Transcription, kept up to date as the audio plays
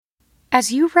As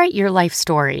you write your life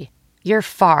story, you're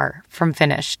far from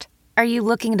finished. Are you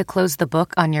looking to close the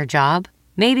book on your job?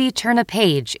 Maybe turn a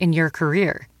page in your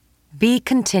career? Be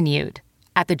continued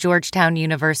at the Georgetown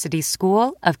University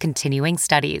School of Continuing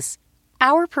Studies.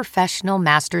 Our professional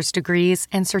master's degrees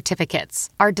and certificates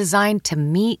are designed to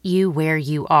meet you where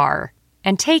you are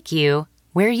and take you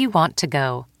where you want to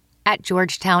go. At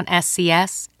Georgetown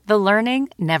SCS, the learning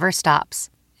never stops,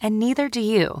 and neither do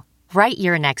you. Write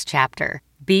your next chapter.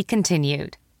 Be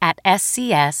continued at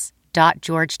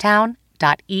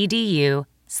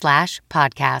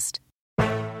scs.georgetown.edu/podcast.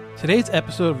 Today's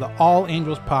episode of the All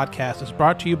Angels podcast is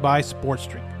brought to you by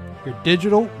SportsDrink, your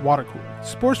digital water cooler.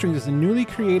 SportsDrink is a newly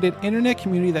created internet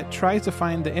community that tries to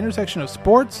find the intersection of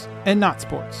sports and not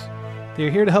sports. They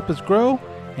are here to help us grow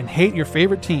and hate your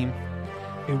favorite team.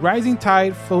 A rising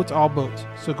tide floats all boats,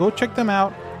 so go check them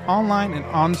out online and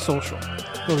on social.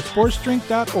 Go to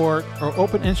sportsdrink.org or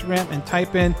open Instagram and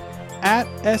type in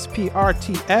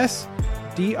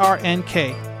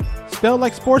 @SPRTSDRNK. Spelled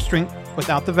like sports drink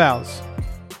without the vowels.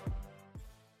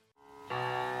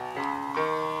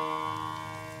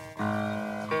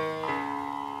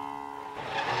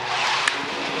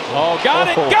 Oh, got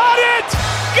it!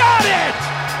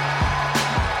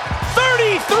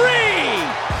 33!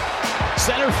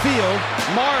 Center field,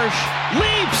 Marsh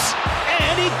leaps,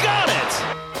 and he got it!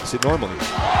 Is it normally?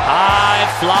 High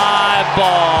fly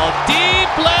ball, deep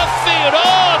left field,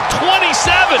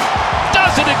 27!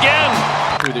 Does it again!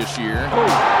 For this year.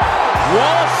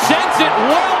 Wall sends it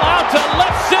well out to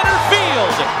left center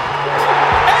field.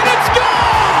 And it's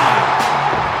gone!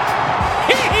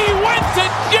 He went to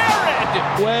Jared!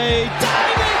 Way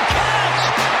diving catch!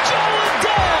 Joe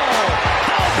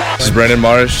Adele! This is Brandon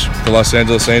Marsh, the Los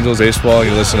Angeles Angels baseball, and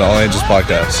you listen to All Angels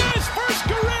podcast. His first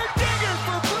career digger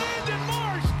for Brandon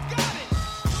Marsh. Got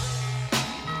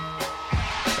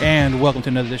it! And welcome to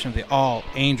another edition of the All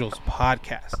Angels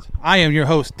podcast. I am your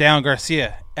host, Dallin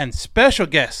Garcia, and special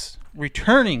guest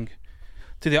returning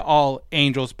to the All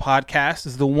Angels podcast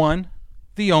is the one,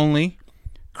 the only,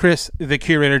 Chris, the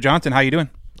Curator Johnson. How you doing?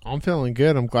 I'm feeling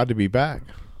good. I'm glad to be back.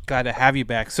 Glad to have you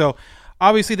back. So,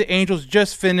 obviously, the Angels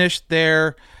just finished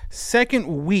their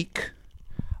second week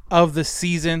of the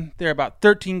season. They're about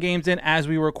 13 games in as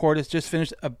we record. It's just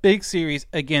finished a big series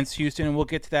against Houston, and we'll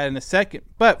get to that in a second.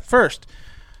 But first,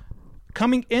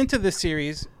 coming into the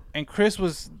series, and Chris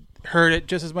heard it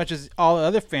just as much as all the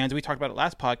other fans, we talked about it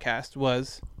last podcast,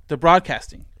 was the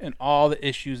broadcasting and all the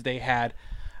issues they had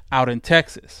out in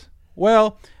Texas.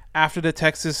 Well, after the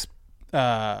Texas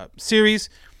series,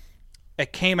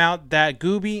 it came out that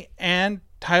Gooby and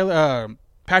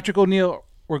Patrick O'Neill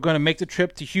were going to make the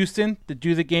trip to Houston to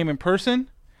do the game in person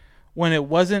when it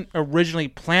wasn't originally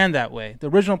planned that way. The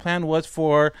original plan was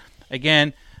for,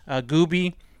 again,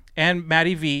 Gooby and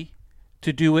Matty V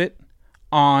to do it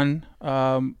on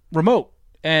remote.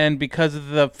 And because of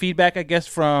the feedback, I guess,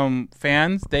 from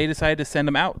fans, they decided to send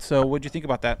them out. So what'd you think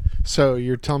about that? So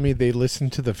you're telling me they listen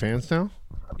to the fans now?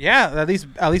 Yeah, at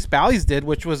least Bally's did,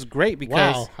 which was great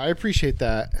because wow, I appreciate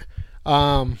that.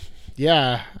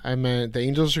 Yeah, I mean, the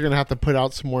Angels are going to have to put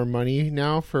out some more money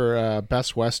now for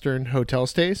Best Western hotel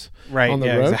stays on the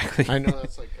road. Exactly. I know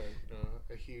that's like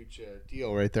a huge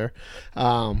deal right there.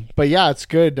 But yeah, it's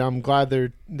good. I'm glad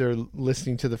they're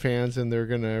listening to the fans and they're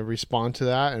going to respond to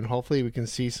that, and hopefully we can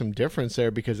see some difference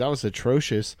there because that was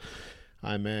atrocious.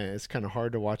 I mean, it's kind of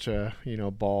hard to watch a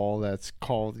ball that's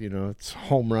called it's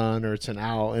home run or it's an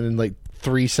out and then like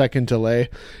 3-second delay.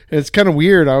 And it's kind of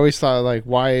weird. I always thought like,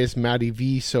 why is Matty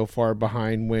V so far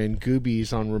behind when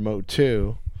Gooby's on remote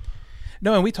too?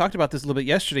 No, and we talked about this a little bit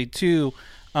yesterday too.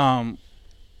 During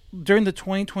the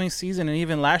 2020 season and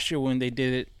even last year when they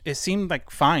did it, it seemed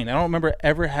like fine. I don't remember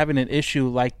ever having an issue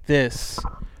like this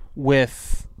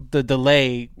with the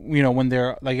delay. When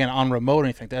they're like on remote or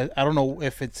anything like that. I don't know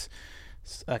if it's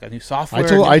like a new software.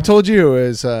 I told you it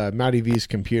was Matty V's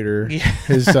computer. Yeah.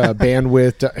 His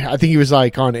bandwidth. I think he was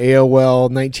like on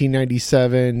AOL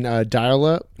 1997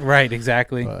 dial-up. Right,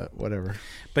 exactly. But whatever.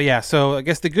 But yeah, so I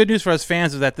guess the good news for us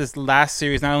fans is that this last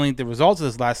series, not only the results of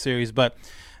this last series, but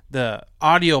the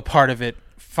audio part of it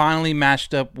finally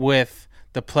matched up with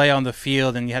the play on the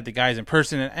field, and you had the guys in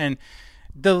person. And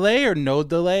delay or no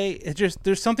delay, it's just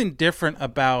there's something different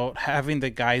about having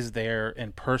the guys there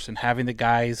in person, having the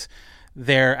guys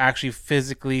there actually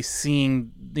physically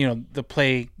seeing the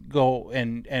play go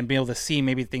and being able to see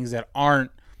maybe things that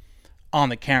aren't on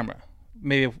the camera,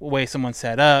 maybe the way someone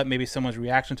set up, maybe someone's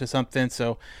reaction to something.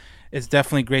 So it's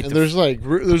definitely great. And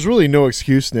there's really no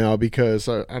excuse now because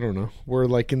I don't know, we're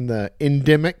like in the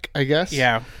endemic, I guess.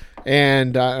 Yeah.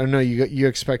 And I know you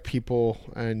expect people,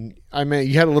 and I mean,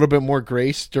 you had a little bit more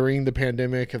grace during the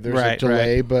pandemic if there's a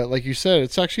delay, but like you said,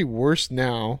 it's actually worse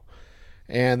now,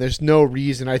 and there's no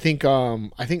reason. I think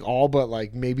all but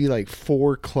like maybe like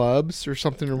 4 clubs or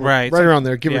something, right around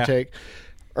there, give or take,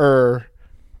 are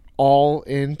all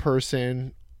in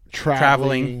person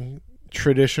traveling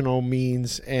traditional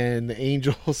means, and the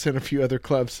Angels and a few other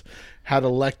clubs had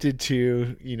elected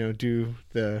to do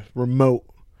the remote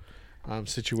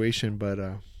situation. But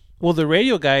well, the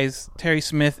radio guys, Terry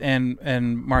Smith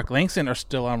and Mark Langston, are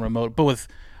still on remote, but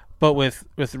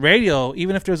with radio,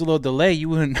 even if there's a little delay, you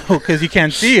wouldn't know because you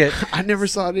can't see it. I never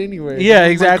saw it anyway. Yeah,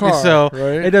 exactly. So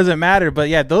right? It doesn't matter. But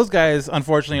yeah, those guys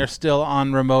unfortunately are still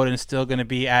on remote and still going to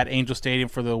be at Angel Stadium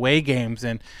for the away games,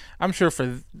 and I'm sure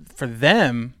for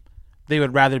them, they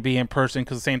would rather be in person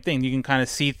because the same thing. You can kind of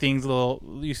see things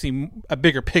you see a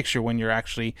bigger picture when you're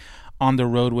actually on the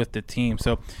road with the team.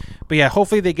 So, but yeah,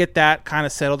 hopefully they get that kind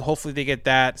of settled. Hopefully they get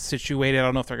that situated. I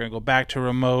don't know if they're going to go back to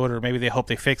remote, or maybe they hope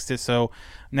they fixed it. So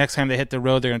next time they hit the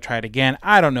road, they're going to try it again.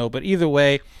 I don't know. But either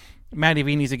way, Matty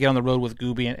V needs to get on the road with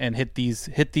Gooby and hit these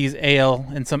AL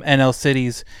and some NL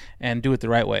cities and do it the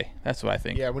right way. That's what I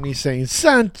think. Yeah, when he's saying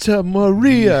Santa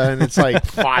Maria and it's like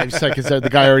 5 seconds there, the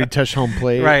guy already touched home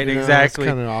plate. Right, exactly. It's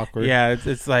kind of awkward. Yeah,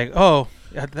 it's like, oh,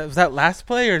 was that last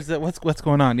play, or is that what's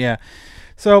going on? Yeah.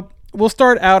 So we'll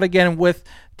start out again with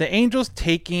the Angels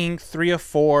taking 3 of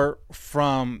 4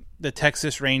 from the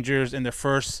Texas Rangers in the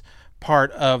first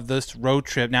part of this road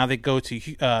trip. Now they go to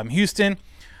Houston,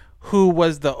 who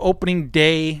was the opening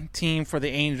day team for the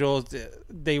Angels.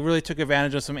 They really took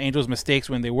advantage of some Angels mistakes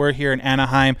when they were here in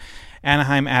Anaheim.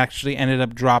 Anaheim actually ended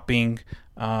up dropping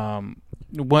 3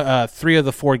 of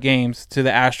the 4 games to the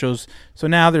Astros. So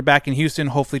now they're back in Houston,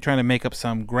 hopefully trying to make up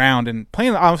some ground and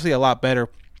playing obviously a lot better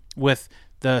with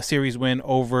the series win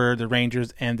over the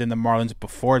Rangers and then the Marlins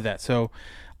before that. So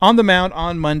on the mound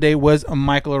on Monday was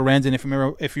Michael Lorenzen.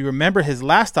 If you remember his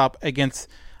last stop against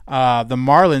the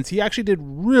Marlins, he actually did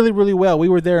really, really well. We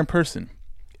were there in person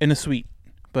in the suite,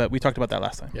 but we talked about that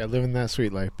last time. Yeah, living that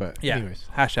sweet life. But yeah, anyways.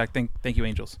 Hashtag thank you,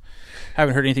 Angels.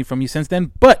 Haven't heard anything from you since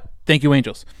then, but thank you,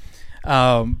 Angels.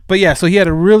 But yeah, so he had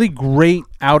a really great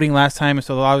outing last time, and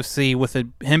so obviously with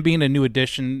him being a new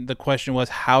addition, the question was,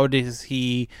 how does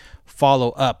he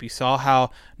follow up? You saw how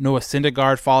Noah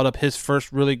Syndergaard followed up his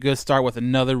first really good start with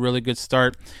another really good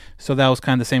start, so that was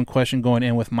kind of the same question going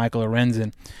in with Michael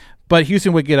Lorenzen. But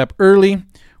Houston would get up early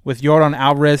with Yordan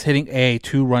Alvarez hitting a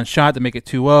 2-run shot to make it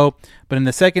 2-0. But in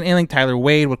the second inning, Tyler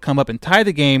Wade would come up and tie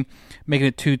the game, making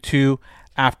it 2-2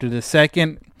 after the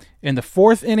second. In the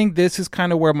fourth inning, this is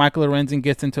kind of where Michael Lorenzen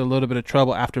gets into a little bit of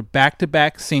trouble. After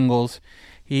back-to-back singles,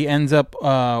 he ends up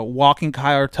walking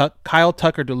Kyle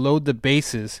Tucker to load the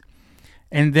bases.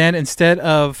 And then instead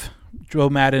of Joe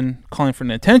Madden calling for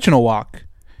an intentional walk,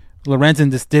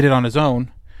 Lorenzen just did it on his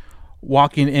own,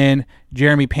 walking in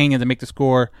Jeremy Pena to make the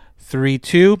score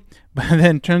 3-2, but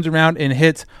then turns around and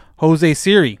hits Jose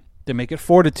Siri to make it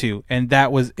 4-2, and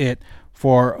that was it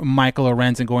for Michael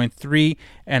Lorenzen, going 3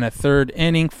 1/3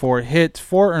 inning, 4 hits,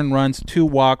 4 earned runs, 2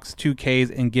 walks, 2 Ks,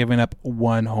 and giving up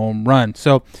 1 home run.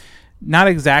 So not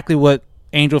exactly what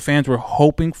Angel fans were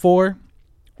hoping for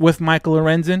with Michael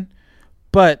Lorenzen.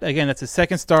 But again, that's his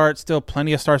second start. Still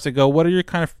plenty of starts to go. What are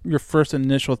your first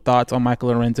initial thoughts on Michael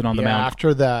Lorenzen on the mound?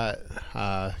 After that,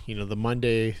 the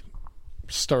Monday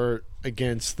start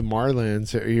against the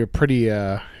Marlins, you're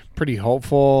pretty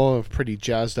hopeful, pretty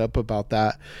jazzed up about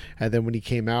that. And then when he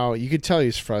came out, you could tell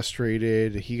he's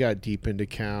frustrated. He got deep into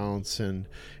counts, and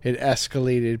it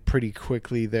escalated pretty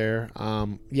quickly there.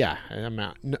 I'm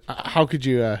out. How could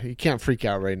you? You can't freak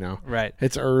out right now. Right.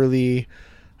 It's early.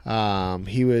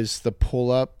 He was the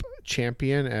pull-up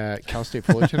champion at Cal State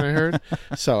Fullerton, I heard.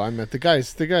 So I meant the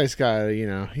guy's got,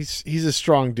 he's a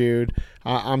strong dude.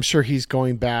 I'm sure he's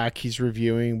going back. He's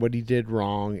reviewing what he did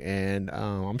wrong, and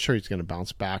I'm sure he's going to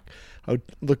bounce back.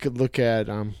 Look at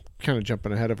I'm kind of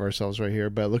jumping ahead of ourselves right here,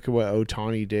 but look at what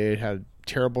Ohtani did. Had a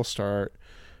terrible start.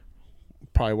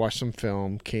 Probably watched some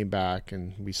film, came back,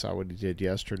 and we saw what he did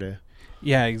yesterday.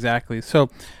 Yeah, exactly. So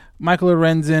Michael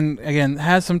Lorenzen, again,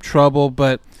 has some trouble,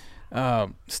 but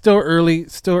still early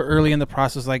in the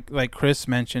process, like Chris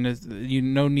mentioned, is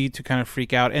no need to kind of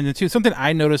freak out. And then too, something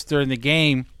I noticed during the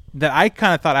game that I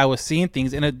kind of thought I was seeing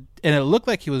things, and it looked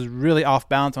like he was really off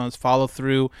balance on his follow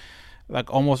through,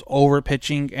 like almost over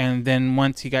pitching. And then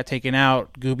once he got taken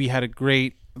out, Gooby had a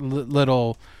great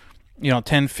little,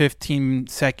 10-15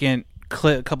 second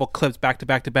a couple clips back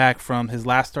to back from his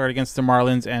last start against the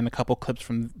Marlins and a couple clips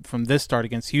from this start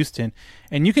against Houston,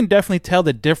 and you can definitely tell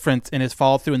the difference in his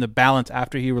follow through and the balance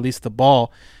after he released the ball.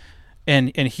 And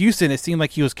in Houston, it seemed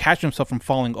like he was catching himself from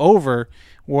falling over,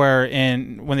 where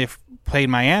when they played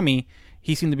Miami,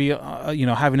 he seemed to be,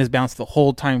 having his balance the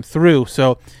whole time through.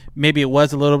 So maybe it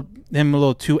was him a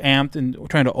little too amped and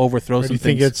trying to overthrow some things. Do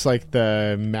you think it's like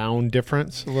the mound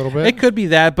difference a little bit? It could be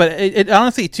that, but it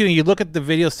honestly, too, you look at the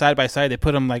videos side by side, they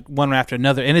put them like one after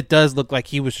another, and it does look like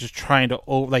he was just trying to,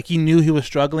 like he knew he was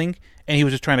struggling, and he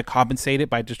was just trying to compensate it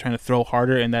by just trying to throw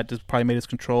harder, and that just probably made his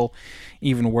control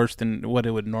even worse than what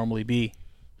it would normally be.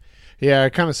 Yeah,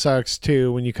 it kind of sucks,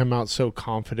 too, when you come out so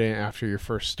confident after your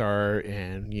first start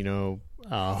and,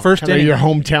 first inning, your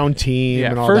hometown team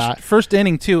and all that. First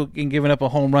inning, too, and giving up a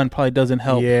home run probably doesn't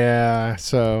help. Yeah,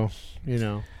 so,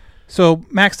 So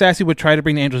Max Stassi would try to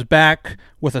bring the Angels back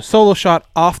with a solo shot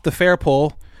off the fair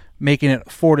pole, making it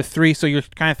 4-3. So you're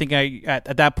kind of thinking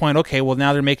at that point, okay, well,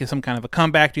 now they're making some kind of a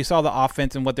comeback. You saw the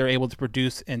offense and what they're able to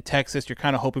produce in Texas. You're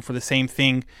kind of hoping for the same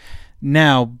thing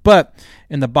now. But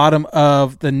in the bottom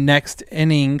of the next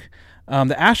inning,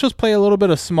 the Astros play a little bit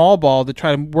of small ball to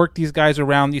try to work these guys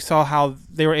around. You saw how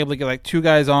they were able to get like two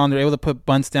guys on. They're able to put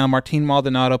bunts down. Martin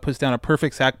Maldonado puts down a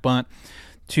perfect sac bunt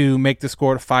to make the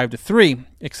score 5-3,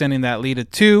 extending that lead to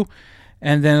 2.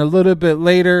 And then a little bit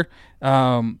later,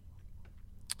 Yordan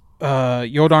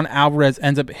Alvarez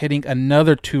ends up hitting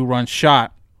another 2-run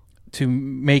shot to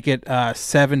make it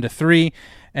 7-3.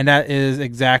 And that is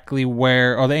exactly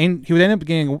where, they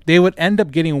would end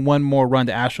up getting one more run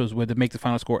to Astros with to make the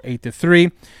final score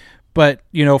 8-3. But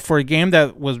for a game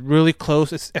that was really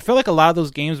close, it felt like a lot of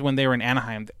those games when they were in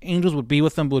Anaheim, the Angels would be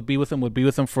with them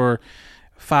for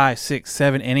 5, 6,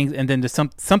 7 innings, and then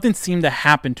something seemed to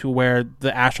happen to where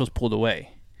the Astros pulled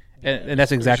away, and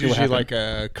that's exactly what happened. Like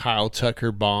a Kyle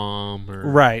Tucker bomb, or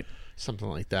right, something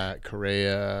like that,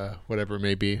 Correa, whatever it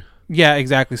may be. Yeah,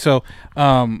 exactly. So.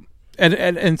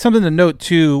 And something to note,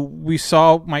 too, we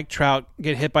saw Mike Trout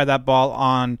get hit by that ball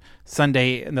on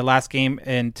Sunday in the last game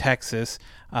in Texas.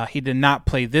 He did not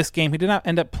play this game. He did not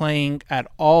end up playing at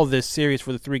all this series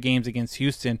for the 3 games against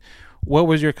Houston. What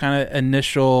was your kind of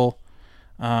initial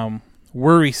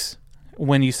worries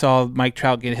when you saw Mike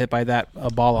Trout get hit by that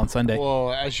ball on Sunday?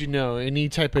 Well, as you know, any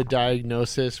type of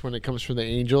diagnosis when it comes from the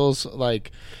Angels,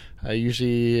 like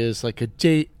usually is like a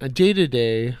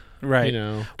day-to-day, right,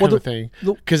 kind of thing.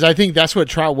 Because I think that's what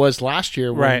Trout was last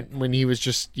year, when he was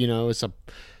just, it's a,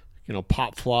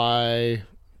 pop fly,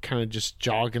 kind of just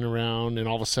jogging around, and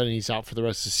all of a sudden he's out for the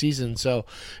rest of the season. So,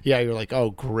 yeah, you're like,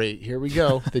 oh, great, here we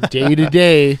go, the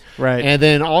day-to-day. Right. And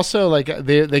then also, like,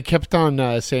 they kept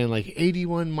on saying, like,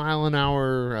 81 mile an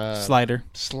hour slider,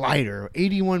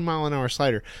 81 mile an hour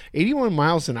slider. 81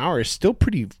 miles an hour is still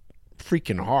pretty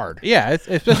freaking hard. Yeah,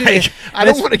 especially I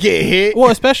don't want to get hit. Well,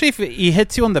 especially if he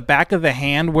hits you on the back of the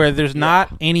hand where there's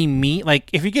not any meat. Like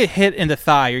if you get hit in the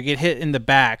thigh or get hit in the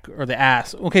back or the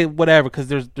ass, okay, whatever, because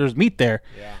there's meat there.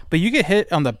 Yeah. But you get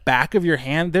hit on the back of your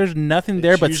hand, there's nothing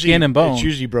there but skin and bone. It's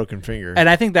usually broken finger. And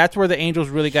I think that's where the Angels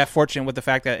really got fortunate with the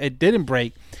fact that it didn't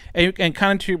break. And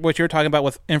kind of to what you're talking about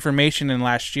with information in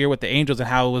last year with the Angels and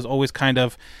how it was always kind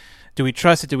of, do we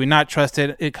trust it? Do we not trust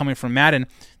it? It coming from Madden.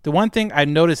 The one thing I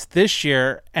noticed this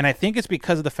year, and I think it's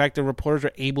because of the fact that reporters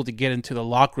are able to get into the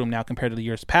locker room now compared to the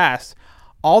years past,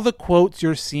 all the quotes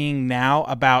you're seeing now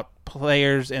about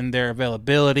players and their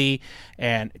availability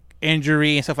and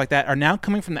injury and stuff like that are now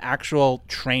coming from the actual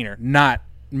trainer, not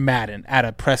Madden, at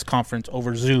a press conference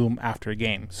over Zoom after a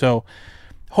game. So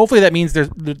hopefully that means they're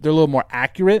a little more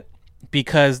accurate,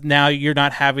 because now you're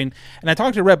not having, and I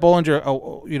talked to Rhett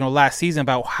Bollinger, last season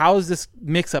about how is this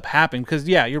mix-up happening? Because,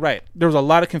 yeah, you're right. There was a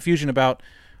lot of confusion about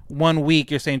 1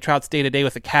 week you're saying Trout's day-to-day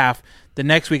with a calf. The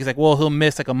next week it's like, well, he'll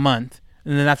miss like a month.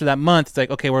 And then after that month, it's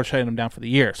like, okay, we're shutting him down for the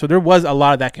year. So there was a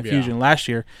lot of that confusion last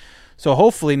year. So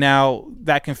hopefully now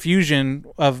that confusion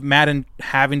of Madden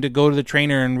having to go to the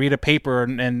trainer and read a paper,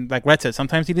 and like Rhett said,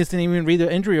 sometimes he just didn't even read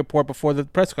the injury report before the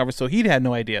press conference, so he had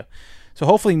no idea. So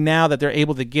hopefully now that they're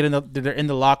able to they're in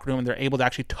the locker room and they're able to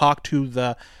actually talk to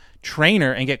the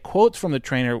trainer and get quotes from the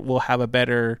trainer, we'll have a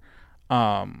better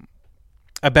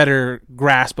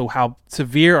grasp of how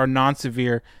severe or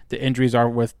non-severe the injuries are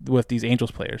with these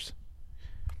Angels players.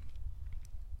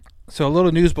 So a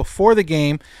little news before the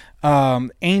game: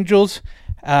 Angels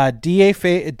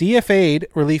DFA'd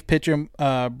relief pitcher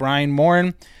Brian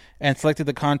Morin and selected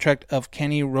the contract of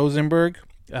Kenny Rosenberg.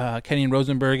 Kenny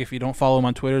Rosenberg, if you don't follow him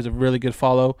on Twitter, is a really good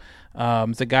follow.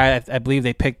 It's a guy I believe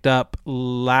they picked up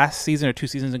last season or 2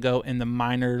 seasons ago in the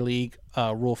minor league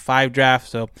Rule 5 draft.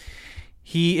 So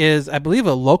he is, I believe,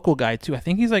 a local guy too. I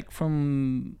think he's like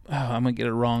from, I'm going to get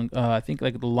it wrong. I think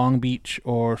like the Long Beach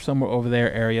or somewhere over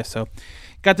there area. So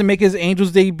got to make his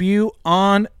Angels debut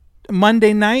on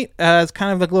Monday night as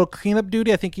kind of like a little cleanup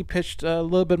duty. I think he pitched a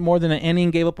little bit more than an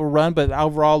inning, gave up a run, but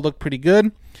overall looked pretty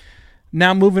good.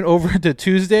 Now moving over to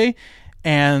Tuesday,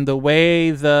 and the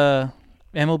way the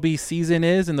MLB season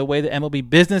is and the way the MLB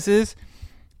business is,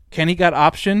 Kenny got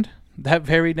optioned that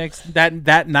very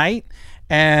that night,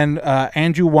 and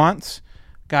Andrew Wantz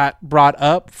got brought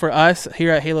up for us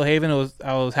here at Halo Haven.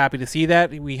 I was happy to see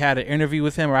that. We had an interview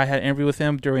with him, or I had an interview with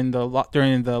him during the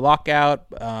lockout,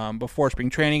 before spring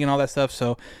training and all that stuff.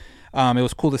 So it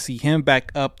was cool to see him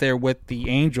back up there with the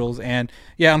Angels. And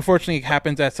yeah, unfortunately, it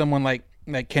happens at someone like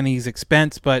Kenny's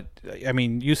expense. But I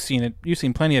mean, you've seen it. You've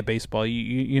seen plenty of baseball.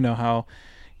 You know how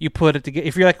you put it together.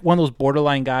 If you're like one of those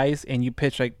borderline guys and you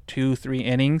pitch like 2-3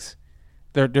 innings,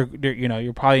 they're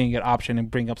you're probably gonna get option and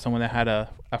bring up someone that had a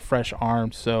fresh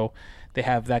arm, so they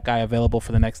have that guy available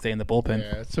for the next day in the bullpen.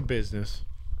 Yeah, it's a business.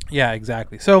 Yeah,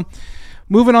 exactly. So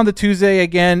moving on to Tuesday,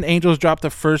 again, Angels dropped the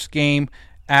first game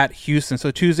at Houston.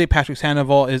 So Tuesday, Patrick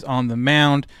Sandoval is on the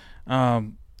mound.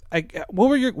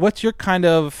 What's your kind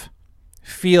of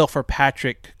feel for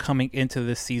Patrick coming into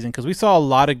this season? Because we saw a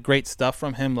lot of great stuff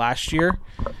from him last year.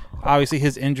 Obviously,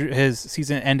 his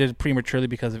season ended prematurely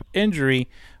because of injury.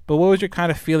 But what was your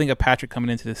kind of feeling of Patrick coming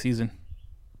into the season?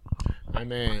 I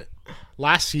mean,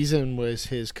 last season was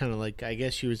his kind of like, I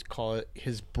guess you would call it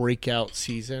his breakout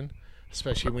season,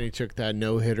 especially when he took that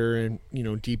no-hitter and,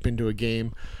 deep into a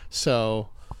game. So,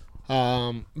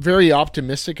 very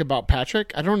optimistic about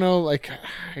Patrick. I don't know,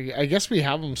 I guess we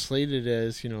have him slated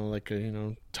as, like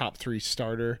a, top 3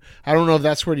 starter. I don't know if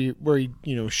that's where he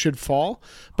should fall,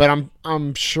 but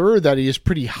I'm sure that he is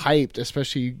pretty hyped,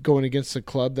 especially going against a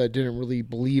club that didn't really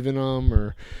believe in him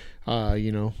or,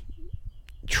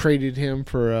 traded him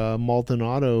for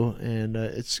Maldonado, and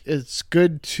it's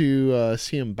good to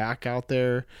see him back out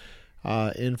there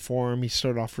in form. He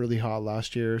started off really hot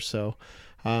last year, so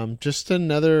just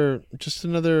another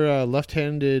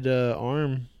left-handed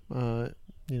arm,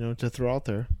 to throw out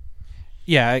there.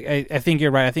 Yeah, I think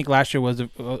you're right. I think last year was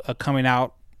a coming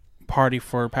out party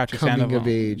for Patrick Sandoval. Coming of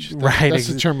age, right? That's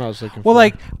the term I was looking for.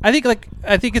 Well, I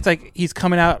think it's like he's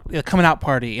coming out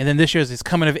party, and then this year's his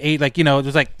coming of age.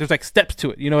 There's steps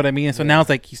to it. You know what I mean? And so now it's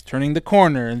like he's turning the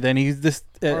corner, and then he's this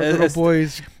little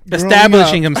boy's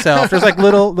establishing himself. There's like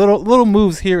little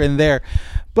moves here and there.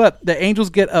 But the Angels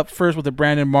get up first with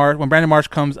Brandon Marsh. When Brandon Marsh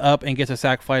comes up and gets a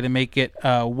sac fly to make it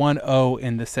 1-0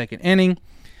 in the second inning.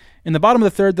 In the bottom of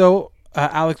the third, though,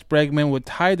 Alex Bregman would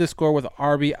tie the score with an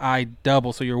RBI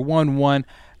double. So you're 1-1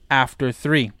 after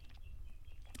 3.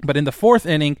 But in the fourth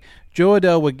inning, Joe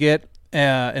Adell would get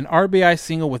an RBI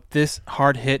single with this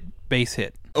hard hit base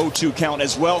hit. 0-2 count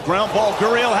as well. Ground ball.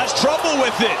 Gurriel has trouble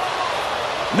with it.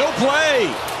 No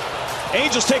play.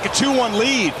 Angels take a 2-1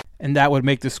 lead. And that would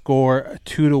make the score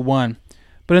 2-1.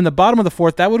 But in the bottom of the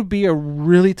fourth, that would be a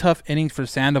really tough inning for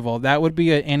Sandoval. That would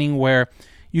be an inning where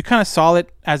you kind of saw it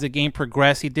as the game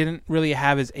progressed. He didn't really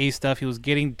have his A stuff. He was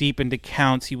getting deep into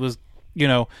counts. He was,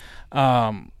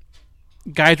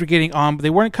 guys were getting on, but they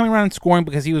weren't coming around and scoring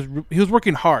because he was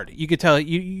working hard. You could tell.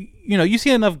 You see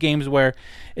enough games where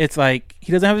it's like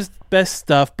he doesn't have his best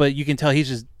stuff, but you can tell he's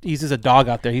just a dog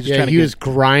out there. He's just trying to was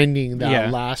grinding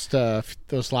that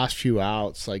those last few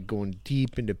outs, like going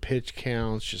deep into pitch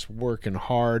counts, just working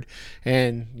hard.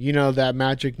 And that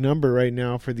magic number right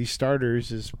now for these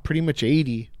starters is pretty much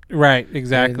 80. Right,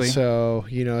 exactly. And so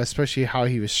especially how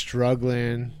he was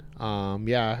struggling.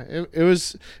 It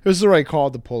was the right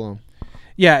call to pull him.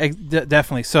 Yeah,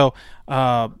 definitely. So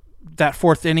that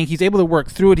fourth inning, he's able to work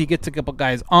through it. He gets a couple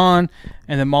guys on,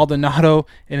 and then Maldonado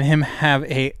and him have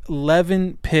a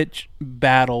 11-pitch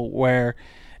battle where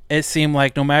it seemed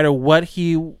like no matter what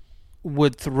he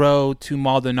would throw to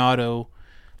Maldonado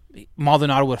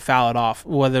would foul it off,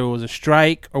 whether it was a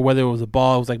strike or whether it was a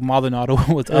ball. It was like Maldonado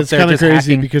was up there. It's kind of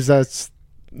crazy hacking. Because that's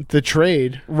the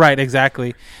trade. Right,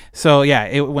 exactly. So yeah,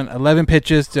 it went 11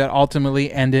 pitches that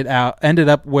ultimately ended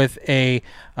up with a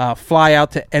fly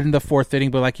out to end the fourth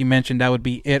inning. But like you mentioned, that would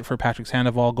be it for Patrick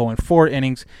Sandoval, going 4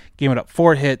 innings, giving up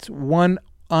 4 hits, 1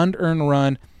 unearned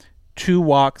run, 2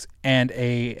 walks, and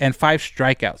 5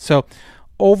 strikeouts. So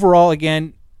overall,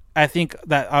 again, I think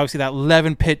that obviously that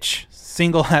 11 pitch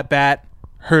single at bat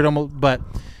hurt him, but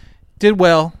did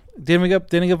well. Didn't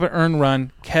give an earned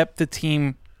run, kept the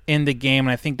team in the game,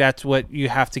 and I think that's what you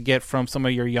have to get from some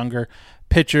of your younger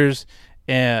pitchers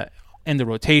in the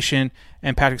rotation,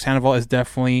 and Patrick Sandoval is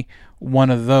definitely one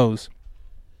of those.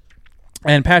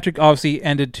 And Patrick obviously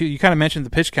ended too. You kind of mentioned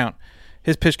the pitch count.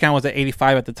 His pitch count was at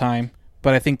 85 at the time,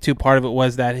 but I think too part of it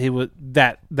was that he was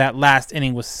that last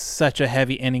inning was such a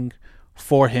heavy inning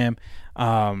for him,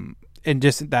 and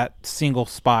just that single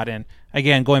spot. And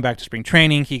again, going back to spring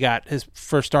training, his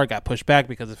first start got pushed back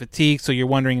because of fatigue. So you're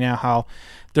wondering now how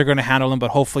they're going to handle him.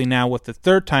 But hopefully now with the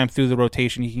third time through the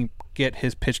rotation, he can get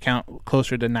his pitch count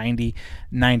closer to 90,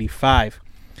 95.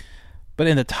 But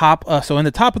in the top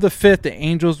of the fifth, the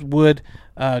Angels would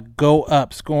go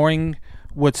up. Scoring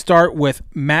would start with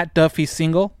Matt Duffy's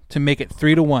single to make it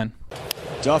 3-1.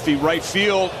 Duffy right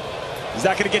field. Is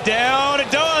that going to get down?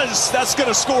 It does. That's going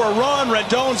to score a run.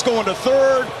 Rendon's going to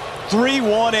third.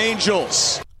 3-1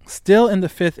 Angels. Still in the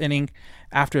fifth inning,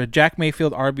 after a Jack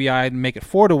Mayfield RBI to make it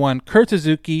 4-1, Kurt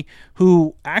Suzuki,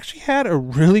 who actually had a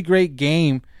really great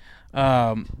game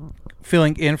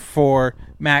filling in for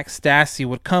Max Stassi,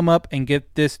 would come up and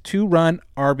get this 2-run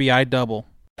RBI double.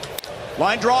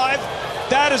 Line drive.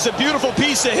 That is a beautiful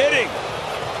piece of hitting.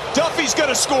 Duffy's going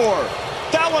to score.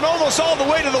 That one almost all the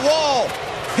way to the wall.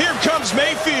 Here comes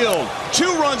Mayfield.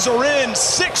 2 runs are in.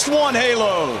 6-1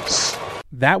 Halos.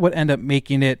 That would end up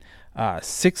making it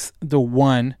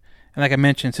 6-1. And like I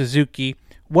mentioned, Suzuki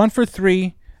 1 for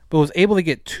 3, but was able to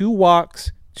get 2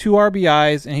 walks, 2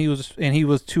 RBIs, and he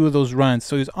was 2 of those runs.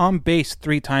 So he was on base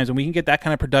 3 times. And we can get that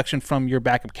kind of production from your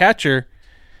backup catcher,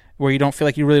 where you don't feel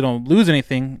like you really don't lose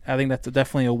anything. I think that's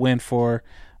definitely a win for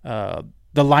the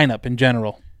lineup in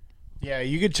general. Yeah,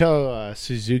 you could tell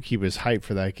Suzuki was hyped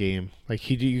for that game.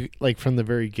 Like from the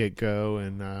very get-go,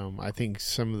 and I think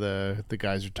some of the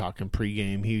guys are talking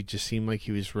pregame. He just seemed like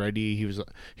he was ready.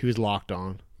 He was locked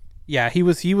on. Yeah, he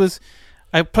was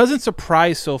a pleasant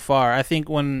surprise so far. I think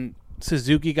when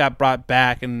Suzuki got brought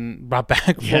back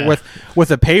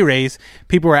with a pay raise,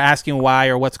 people were asking why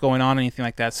or what's going on, anything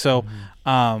like that. So,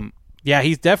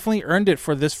 he's definitely earned it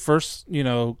for this first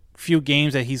few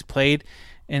games that he's played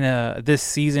in this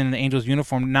season in the Angels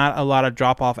uniform. Not a lot of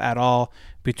drop off at all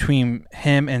between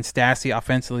him and Stassi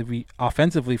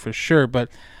offensively for sure, but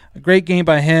a great game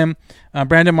by him.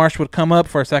 Brandon Marsh would come up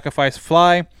for a sacrifice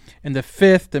fly in the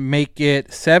fifth to make it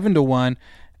 7-1,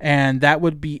 and that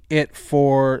would be it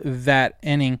for that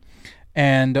inning.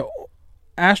 And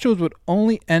Astros would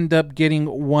only end up getting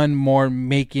one more,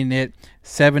 making it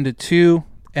 7-2,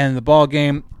 and the ball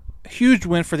game. Huge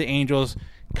win for the Angels.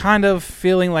 Kind of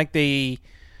feeling like they,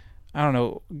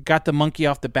 got the monkey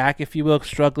off the back, if you will,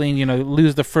 struggling,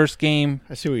 lose the first game.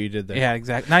 I see what you did there. Yeah,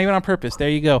 exactly. Not even on purpose. There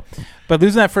you go. But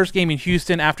losing that first game in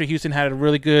Houston after Houston had a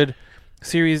really good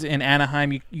series in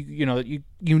Anaheim,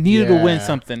 you needed to win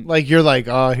something. Like you're like,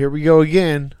 oh, here we go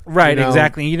again. Right,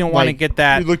 exactly. You didn't want to get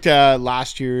that. You looked at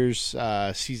last year's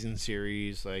season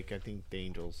series. Like I think the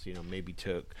Angels, maybe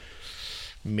took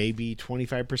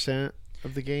 25%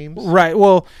 of the games. Right.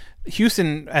 Well,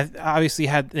 Houston obviously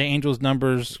had the Angels'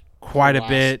 numbers quite a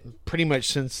bit. Pretty much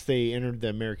since they entered the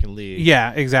American League.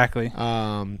 Yeah, exactly.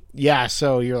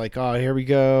 So you're like, oh, here we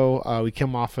go. We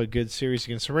come off a good series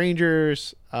against the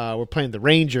Rangers. We're playing the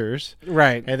Rangers.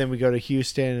 Right. And then we go to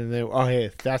Houston, and then,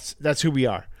 hey, that's who we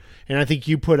are. And I think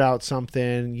you put out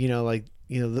something, you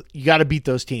got to beat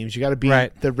those teams. You got to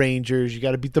beat the Rangers. You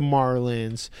got to beat the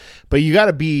Marlins. But you got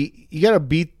to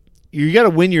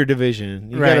win your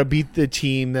division. You got to beat the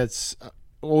team that's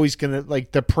always going to,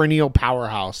 like, the perennial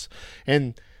powerhouse.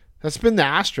 And that's been the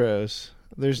Astros.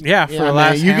 For the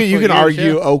last you can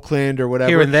argue Oakland or whatever,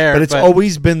 here and there, but it's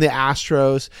always been the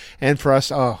Astros. And for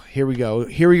us, here we go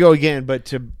again. But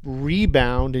to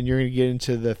rebound, and you're going to get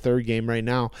into the third game right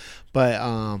now. But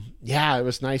it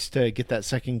was nice to get that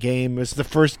second game. It was the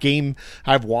first game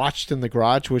I've watched in the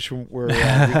garage, which we're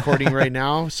recording right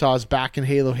now. So I was back in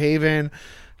Halo Haven.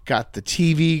 Got the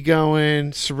TV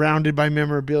going, surrounded by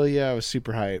memorabilia. I was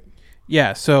super hyped.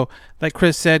 Yeah, so like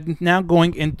Chris said, now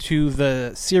going into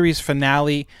the series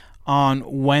finale on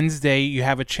Wednesday, you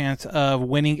have a chance of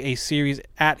winning a series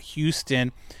at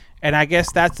Houston. And I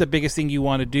guess that's the biggest thing you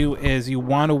want to do is you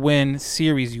want to win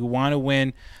series. You want to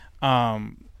win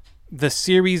the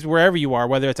series wherever you are,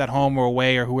 whether it's at home or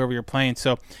away or whoever you're playing.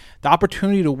 So the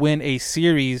opportunity to win a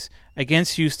series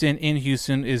against Houston in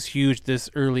Houston is huge this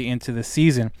early into the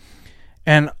season.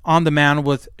 And on the mound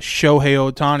with Shohei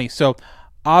Ohtani. So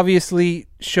obviously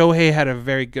Shohei had a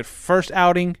very good first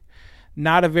outing,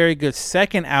 not a very good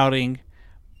second outing,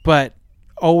 but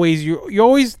you're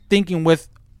always thinking with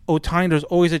Ohtani, there's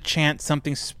always a chance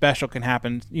something special can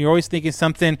happen. You're always thinking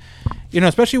something,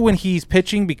 especially when he's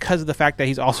pitching, because of the fact that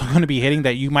he's also going to be hitting,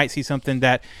 that you might see something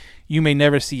that you may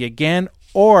never see again,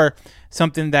 or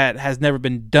something that has never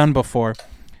been done before.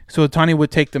 So Ohtani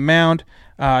would take the mound,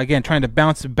 again, trying to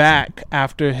bounce back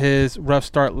after his rough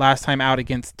start last time out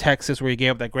against Texas, where he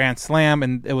gave up that grand slam,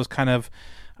 and it was kind of,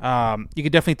 you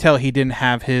could definitely tell he didn't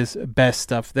have his best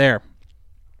stuff there.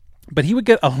 But he would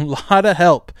get a lot of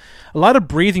help, a lot of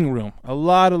breathing room, a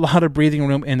lot of breathing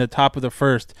room in the top of the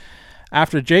first.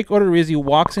 After Jake Odorizzi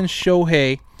walks in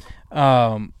Shohei,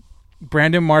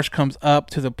 Brandon Marsh comes up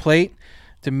to the plate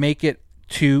to make it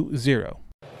 2-0.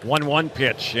 1-1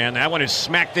 pitch, and that one is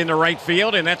smacked into right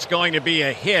field, and that's going to be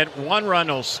a hit. 1 run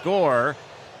will score.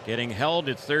 Getting held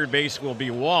at third base will be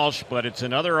Walsh, but it's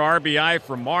another RBI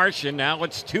for Marsh, and now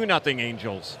it's 2-0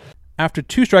 Angels. After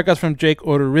 2 strikeouts from Jake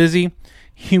Odorizzi,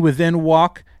 he would then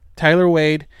walk Tyler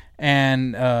Wade,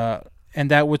 and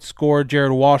that would score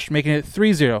Jared Walsh, making it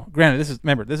 3-0. Granted,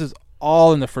 this is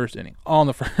all in the first inning.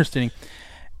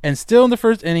 And still in the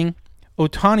first inning,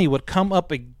 Ohtani would come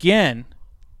up again,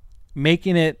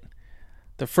 making it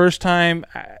the first time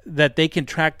that they can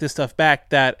track this stuff back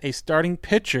that a starting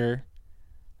pitcher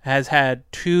has had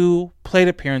 2 plate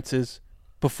appearances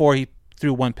before he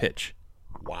threw 1 pitch.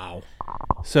 Wow.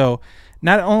 So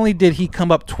not only did he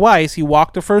come up twice, he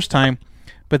walked the first time,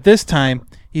 but this time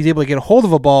he's able to get a hold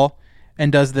of a ball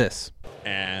and does this.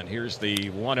 And here's the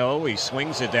 1-0. He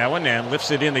swings at that one and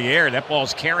lifts it in the air. That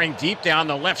ball's carrying deep down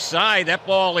the left side. That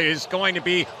ball is going to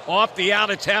be off the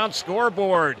out-of-town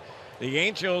scoreboard. The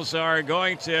Angels are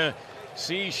going to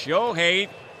see Shohei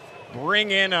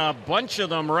bring in a bunch of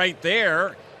them right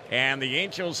there, and the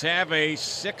Angels have a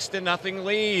 6-0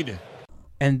 lead.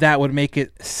 And that would make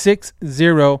it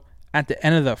 6-0 at the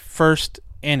end of the first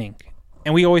inning.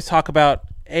 And we always talk about,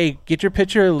 hey, get your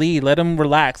pitcher a lead, let him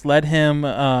relax, let him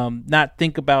not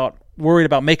think about, worried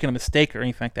about making a mistake or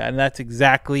anything like that. And that's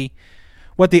exactly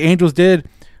what the Angels did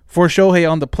for Shohei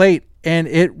on the plate, and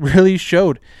it really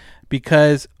showed,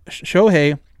 because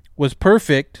Shohei was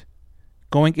perfect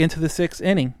going into the 6th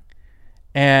inning.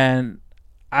 And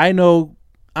I know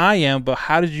I am, but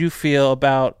how did you feel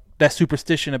about that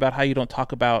superstition about how you don't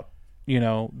talk about,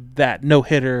 that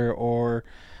no-hitter or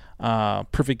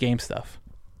perfect game stuff?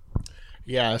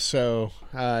 Yeah, so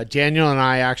Daniel and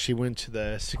I actually went to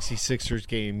the 66ers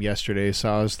game yesterday,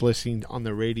 so I was listening on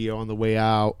the radio on the way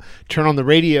out. Turn on the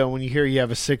radio, when you hear you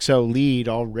have a 6-0 lead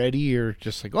already, you're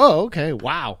just like, oh, okay,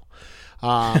 wow.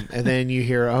 And then you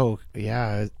hear, oh,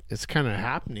 yeah, it's kind of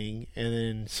happening. And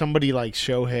then somebody like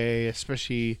Shohei,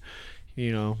 especially,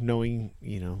 knowing,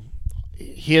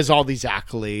 he has all these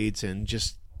accolades and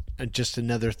just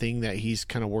another thing that he's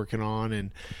kind of working on.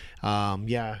 And,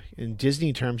 in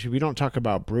Disney terms, we don't talk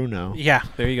about Bruno. Yeah,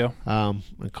 there you go.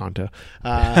 And Kanto.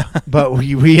 But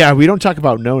we don't talk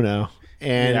about Nono.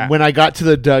 And when I got to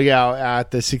the dugout at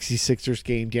the 66ers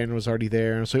game, Daniel was already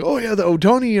there. And I was like, oh, yeah, the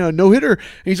Ohtani no-hitter. And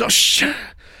he's, oh, shit.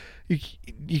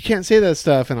 You can't say that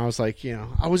stuff. And I was like,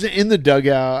 I wasn't in the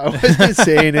dugout. I wasn't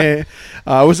saying it.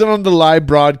 I wasn't on the live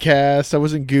broadcast. I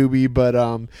wasn't Gooby. But,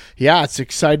 it's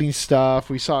exciting stuff.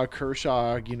 We saw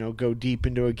Kershaw, go deep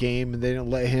into a game, and they didn't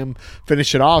let him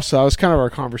finish it off. So that was kind of our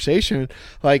conversation.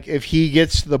 Like, if he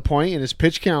gets to the point and his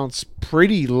pitch count's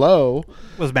pretty low,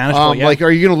 was manageable, yeah. Like,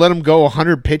 are you going to let him go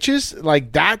 100 pitches?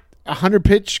 Like that,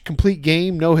 100-pitch complete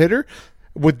game, no-hitter?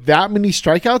 With that many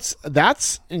strikeouts,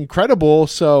 that's incredible.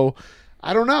 So,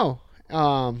 I don't know.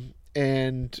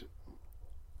 And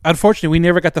unfortunately, we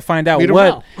never got to find out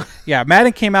what. Yeah,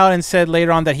 Madden came out and said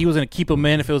later on that he was going to keep him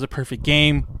in if it was a perfect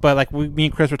game. But like me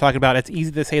and Chris were talking about, it's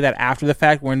easy to say that after the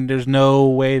fact when there's no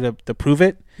way to prove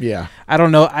it. Yeah. I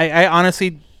don't know. I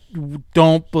honestly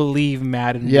don't believe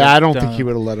Madden. Yeah, I don't think he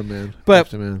would have let him in. But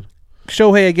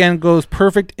Shohei again goes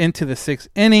perfect into the 6th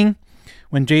inning.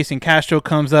 When Jason Castro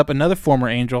comes up, another former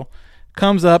Angel,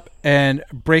 comes up and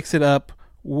breaks it up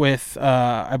with,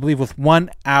 I believe, with 1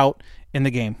 out in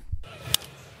the game.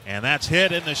 And that's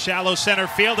hit in the shallow center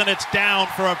field, and it's down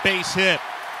for a base hit.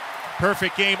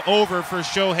 Perfect game over for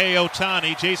Shohei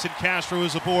Ohtani. Jason Castro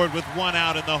is aboard with 1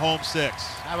 out in the home 6.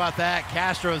 How about that?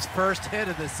 Castro's first hit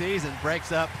of the season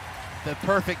breaks up the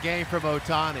perfect game from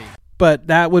Ohtani. But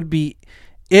that would be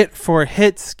it for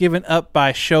hits given up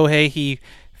by Shohei. He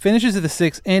finishes at the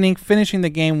 6th inning, finishing the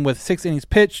game with 6 innings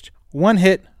pitched, 1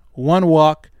 hit, 1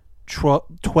 walk,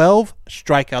 12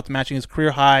 strikeouts, matching his career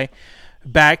high.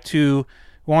 Back to,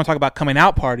 we want to talk about coming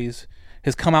out parties.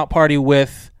 His come out party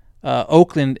with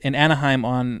Oakland and Anaheim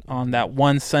on that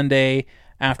one Sunday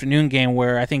afternoon game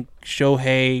where I think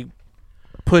Shohei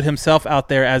put himself out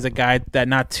there as a guy that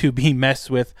not to be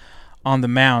messed with on the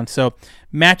mound. So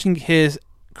matching his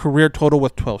career total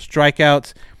with 12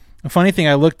 strikeouts. The funny thing,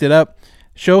 I looked it up.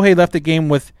 Shohei left the game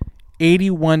with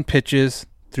 81 pitches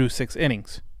through 6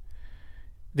 innings.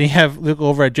 Then you look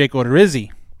over at Jake Odorizzi.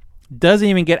 Doesn't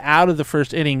even get out of the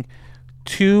first inning.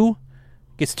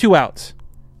 Gets 2 outs.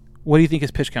 What do you think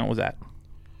his pitch count was at?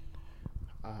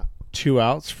 2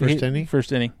 outs, first inning?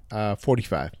 First inning.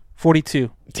 45. 42.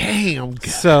 Damn.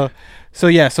 So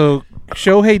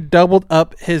Shohei doubled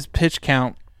up his pitch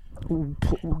count,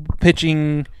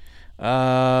 pitching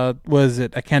Was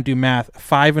it? I can't do math.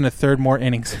 5 1/3 more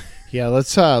innings. Yeah,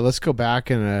 let's go back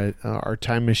in our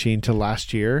time machine to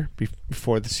last year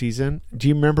before the season. Do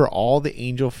you remember all the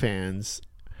Angel fans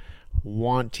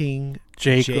wanting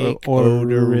Jake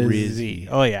Odorizzi?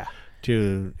 Oh yeah,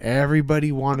 dude,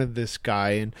 everybody wanted this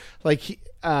guy, and like he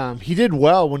did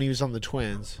well when he was on the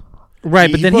Twins.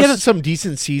 Right, but then he had some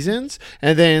decent seasons,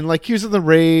 and then like he was in the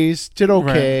Rays, did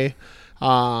okay.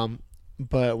 Right.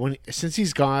 But since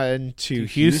he's gone to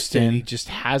Houston, he just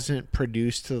hasn't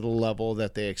produced to the level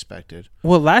that they expected.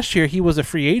 Well, last year he was a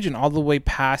free agent all the way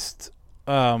past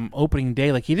opening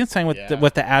day. Like he didn't sign with the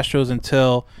Astros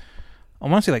until I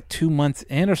want to say like 2 months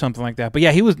in or something like that. But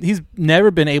yeah, he's never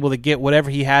been able to get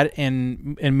whatever he had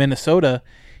in Minnesota.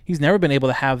 He's never been able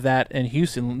to have that in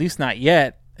Houston, at least not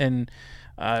yet. And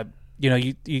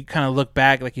you kind of look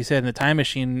back, like you said, in the time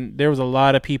machine, there was a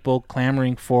lot of people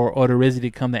clamoring for Odorizzi to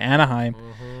come to Anaheim.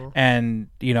 Mm-hmm. And,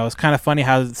 it's kind of funny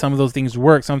how some of those things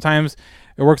work. Sometimes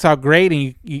it works out great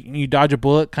and you dodge a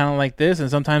bullet kind of like this, and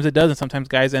sometimes it doesn't. Sometimes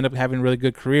guys end up having really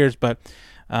good careers. But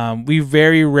we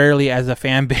very rarely as a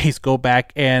fan base go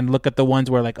back and look at the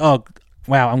ones where like, oh,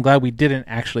 wow, I'm glad we didn't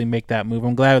actually make that move.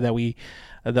 I'm glad that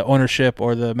the ownership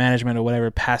or the management or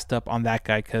whatever passed up on that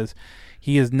guy, because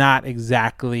he is not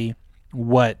exactly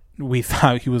what we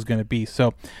thought he was going to be.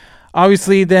 So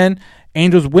obviously then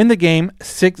Angels win the game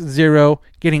 6-0,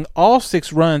 getting all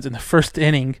 6 runs in the first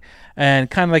inning. And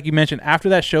kind of like you mentioned, after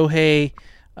that Shohei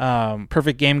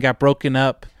perfect game got broken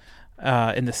up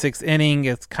in the 6th inning,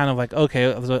 it's kind of like, okay,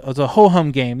 it was a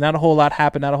ho-hum game. Not a whole lot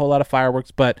happened, not a whole lot of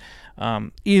fireworks, but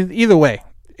either way,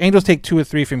 Angels take 2 or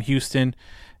 3 from Houston,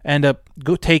 end up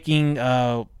taking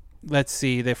let's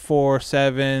see, they're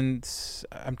 4-7.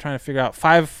 I'm trying to figure out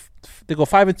 5. They go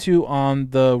 5-2 on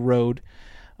the road,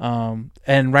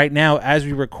 and right now, as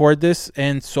we record this,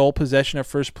 in sole possession of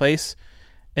first place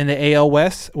in the AL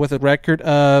West with a record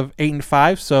of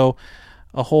 8-5. So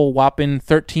a whole whopping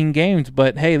 13 games.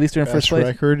 But hey, at least they're in first place.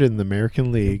 Best record in the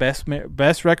American League.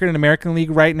 Best record in the American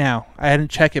League right now. I hadn't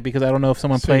checked it because I don't know if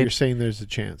someone played. So you're saying there's a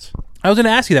chance? I was going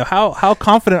to ask you though, how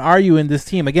confident are you in this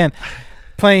team? Again,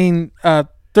 playing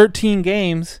 13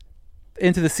 games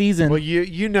into the season. Well,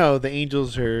 the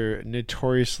Angels are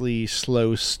notoriously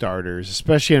slow starters,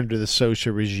 especially under the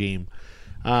Socha regime.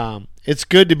 It's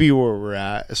good to be where we're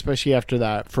at, especially after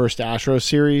that first Astros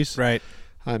series. Right.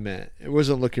 I mean, it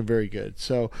wasn't looking very good.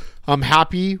 So I'm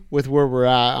happy with where we're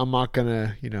at. I'm not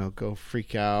gonna, go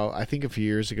freak out. I think a few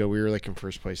years ago we were like in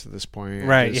first place at this point.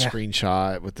 Right. I did a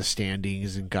screenshot with the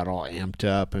standings and got all amped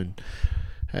up and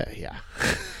yeah.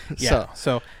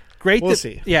 So great. We'll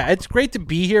see. Yeah, it's great to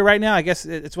be here right now. I guess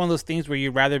it's one of those things where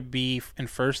you'd rather be in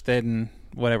first than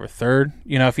whatever third.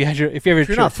 If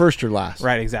you're not first or last.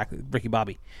 Right, exactly. Ricky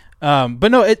Bobby.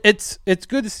 But no, it's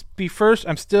good to be first.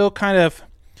 I'm still kind of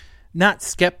not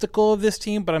skeptical of this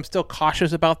team, but I'm still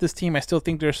cautious about this team. I still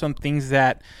think there's some things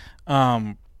that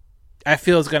I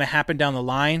feel is going to happen down the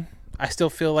line. I still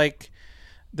feel like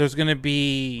there's going to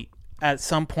be at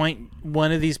some point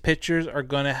one of these pitchers are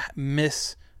going to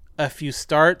miss a few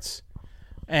starts,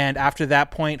 and after that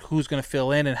point, who's going to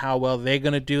fill in and how well they're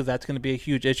going to do, that's going to be a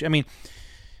huge issue. I mean,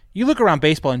 you look around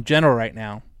baseball in general right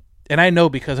now, and I know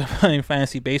because I'm playing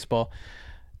fantasy baseball,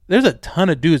 there's a ton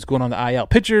of dudes going on the IL,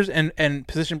 pitchers and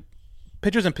position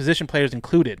players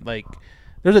included. Like,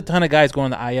 there's a ton of guys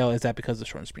going on the IL. Is that because of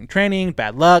short spring training,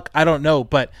 bad luck? I don't know,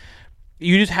 but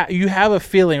you just you have a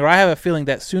feeling, or I have a feeling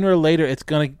that sooner or later it's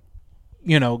going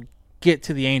to, get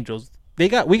to the Angels. We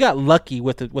got lucky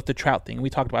with the Trout thing. We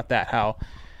talked about that, how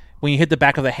when you hit the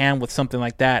back of the hand with something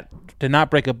like that, to not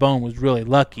break a bone was really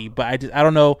lucky. But I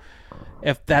don't know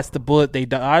if that's the bullet they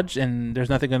dodged and there's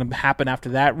nothing going to happen after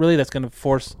that, really, that's going to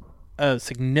force a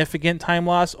significant time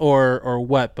loss or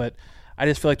what. But I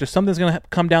just feel like there's something that's going to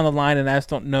come down the line, and I just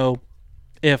don't know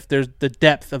if there's the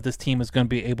depth of this team is going to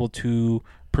be able to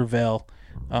prevail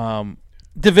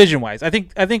division-wise. I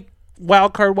think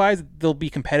wild card wise, they'll be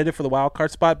competitive for the wild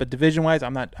card spot, but division wise,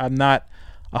 I'm not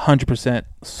 100%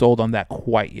 sold on that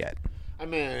quite yet. I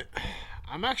mean,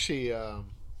 I'm actually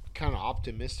kind of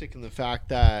optimistic in the fact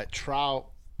that Trout,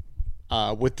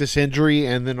 with this injury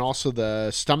and then also the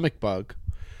stomach bug,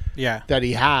 that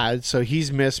he had, so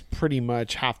he's missed pretty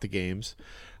much half the games.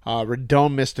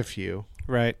 Rendon missed a few,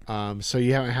 right? So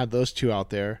you haven't had those two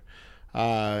out there.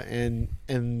 And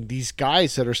these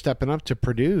guys that are stepping up to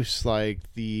produce, like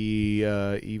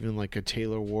even like a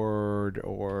Taylor Ward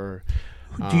or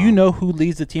do you know who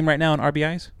leads the team right now in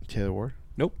RBIs? Taylor Ward?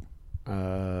 Nope.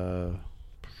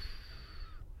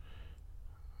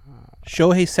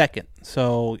 Shohei second,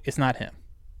 so it's not him.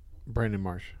 Brandon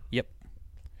Marsh. Yep.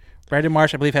 Brandon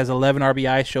Marsh, I believe, has 11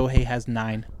 RBIs. Shohei has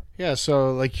 9. Yeah,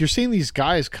 so like you're seeing these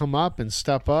guys come up and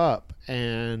step up,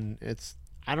 and it's,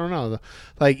 I don't know,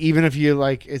 like even if you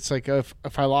like, it's like if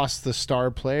I lost the star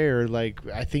player, like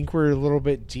I think we're a little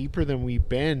bit deeper than we've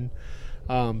been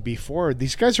before.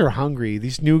 These guys are hungry.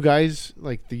 These new guys,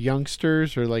 like the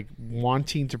youngsters, are like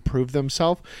wanting to prove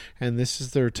themselves, and this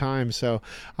is their time. So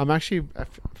I'm actually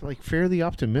like fairly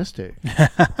optimistic.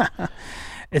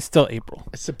 It's still April.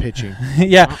 It's the pitching.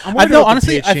 Yeah, I know.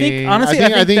 Honestly, I think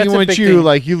that's once you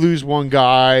lose one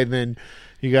guy, and then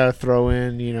you got to throw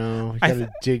in, you got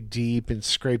to dig deep and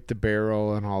scrape the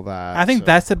barrel and all that. I think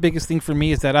that's the biggest thing for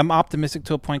me, is that I'm optimistic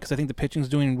to a point, because I think the pitching's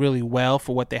doing really well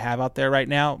for what they have out there right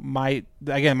now. My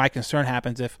concern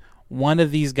happens if one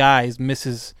of these guys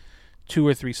misses 2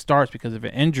 or 3 starts because of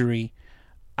an injury.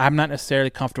 I'm not necessarily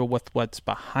comfortable with what's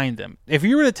behind them. If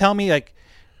you were to tell me, like,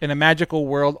 in a magical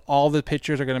world, all the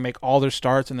pitchers are going to make all their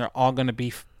starts and they're all going to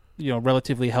be,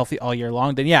 relatively healthy all year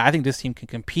long, then yeah, I think this team can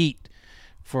compete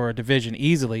for a division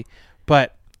easily.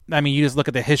 But I mean, you just look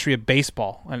at the history of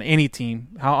baseball on any team.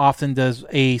 How often does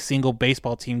a single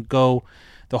baseball team go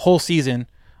the whole season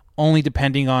only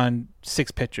depending on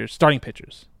 6 pitchers, starting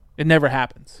pitchers? It never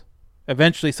happens.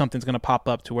 Eventually, something's going to pop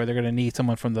up to where they're going to need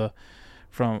someone from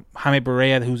Jaime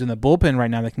Barria, who's in the bullpen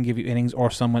right now, that can give you innings, or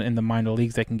someone in the minor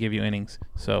leagues that can give you innings.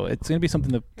 So it's going to be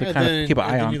something to kind of keep an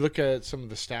eye on. You look at some of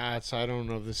the stats. I don't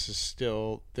know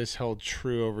if this held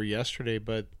true over yesterday,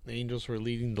 but the Angels were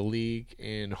leading the league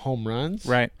in home runs.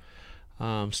 Right.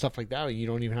 Stuff like that. You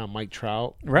don't even have Mike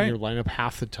Trout in right. your lineup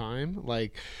half the time.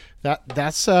 Like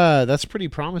that's pretty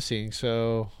promising.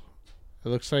 So it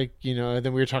looks like, and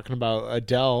then we were talking about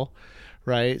Adele,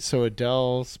 right? So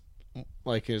Adele's,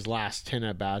 like, his last 10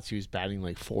 at bats, he was batting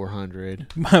like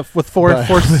 400 with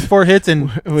four hits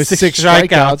and with 6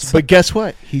 strikeouts. But guess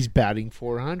what? He's batting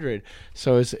 400.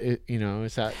 So is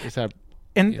that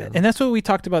and that's what we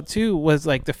talked about too, was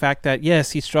like the fact that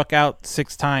yes, he struck out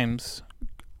 6 times,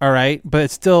 all right, but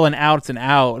it's still an out. It's an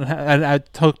out. And I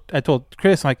told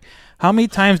Chris, like, how many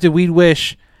times did we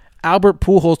wish Albert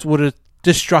Pujols would have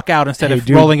just struck out instead of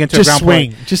rolling into a ground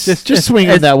swing. Just swing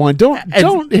on that one. Don't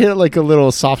hit it like a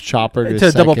little soft chopper to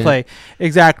a double play.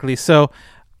 Exactly. So,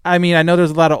 I mean, I know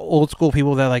there's a lot of old school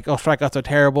people that are like, oh, strikeouts are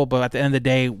terrible, but at the end of the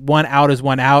day, 1 out is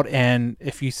 1 out, and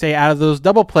if you say out of those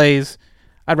double plays,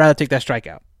 I'd rather take that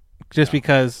strikeout, just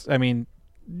because. I mean,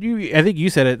 I think you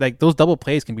said it, like, those double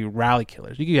plays can be rally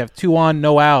killers. You can have 2 on,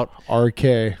 no out. RK.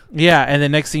 Yeah, and the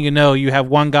next thing you know, you have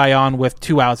 1 guy on with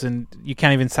 2 outs, and you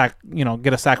can't even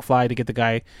get a sac fly to get the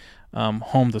guy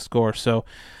home to score. So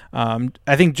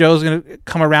I think Joe's going to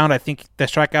come around. I think the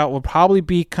strikeout will probably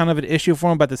be kind of an issue for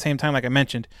him, but at the same time, like I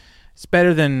mentioned, it's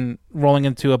better than rolling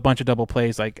into a bunch of double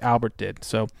plays like Albert did.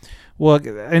 So, well,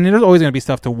 and there's always going to be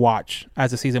stuff to watch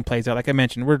as the season plays out. Like I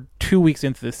mentioned, we're 2 weeks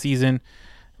into the season.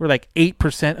 We're like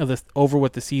 8% of this over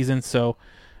with the season, so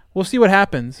we'll see what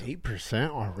happens.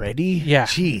 8% already? Yeah.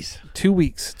 Jeez. 2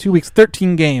 weeks,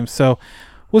 13 games. So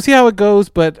we'll see how it goes,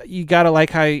 but you got to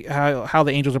like how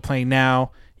the Angels are playing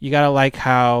now. You got to like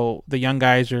how the young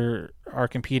guys are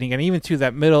competing, and even to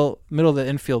that middle of the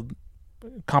infield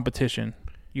competition.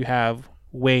 You have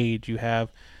Wade, you have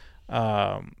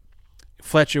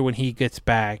Fletcher when he gets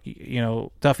back.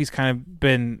 Duffy's kind of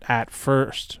been at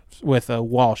first with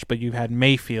Walsh, but you've had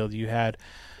Mayfield, you had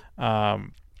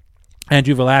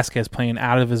Andrew Velasquez playing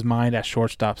out of his mind at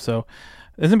shortstop. So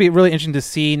it's going to be really interesting to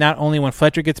see, not only when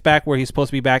Fletcher gets back, where he's supposed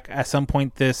to be back at some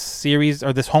point this series,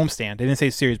 or this homestand. They didn't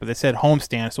say series, but they said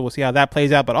homestand. So we'll see how that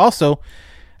plays out. But also,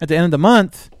 at the end of the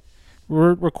month,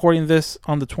 we're recording this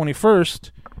on the 21st.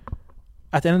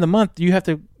 At the end of the month, you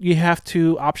have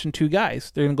to option 2 guys.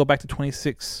 They're going to go back to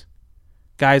 26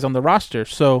 guys on the roster.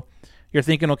 So you're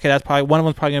thinking, okay, that's probably one of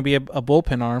them's probably going to be a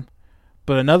bullpen arm,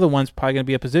 but another one's probably going to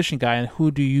be a position guy. And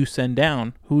who do you send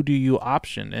down? Who do you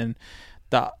option? And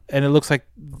it looks like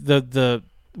the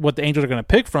what the Angels are going to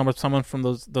pick from is someone from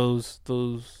those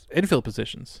infield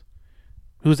positions.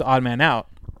 Who's the odd man out?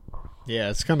 Yeah,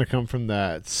 it's going to come from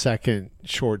that second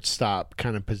shortstop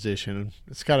kind of position.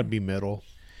 It's got to be middle.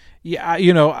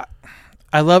 Yeah,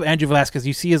 I love Andrew Velasquez.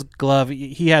 You see his glove;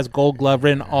 he has Gold Glove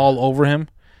written all over him.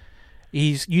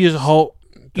 You just hope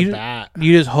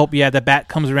the bat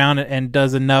comes around and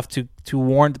does enough to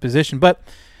warrant the position. But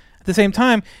at the same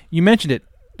time, you mentioned it.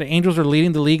 The Angels are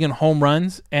leading the league in home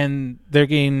runs, and they're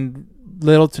getting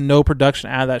little to no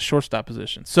production out of that shortstop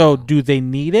position. So, do they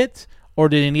need it, or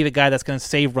do they need a guy that's going to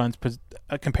save runs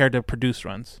compared to produce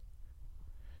runs?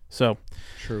 So,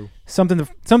 true. Something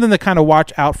to kind of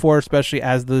watch out for, especially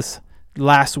as this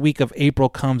last week of April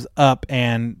comes up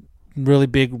and really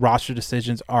big roster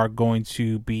decisions are going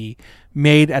to be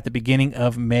made at the beginning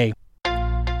of May.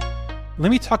 Let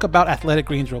me talk about Athletic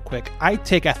Greens real quick. I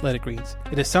take Athletic Greens.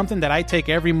 It is something that I take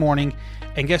every morning,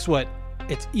 and guess what?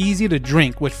 It's easy to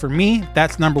drink, which for me,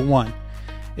 that's number one.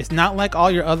 It's not like all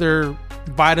your other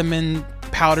vitamin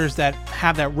powders that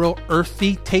have that real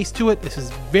earthy taste to it. This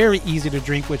is very easy to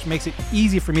drink, which makes it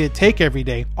easy for me to take every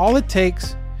day. All it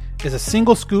takes is a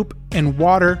single scoop in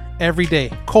water every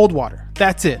day, cold water.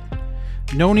 That's it.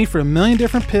 No need for a million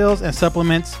different pills and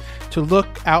supplements to look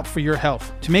out for your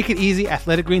health. To make it easy,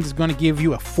 Athletic Greens is going to give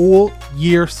you a full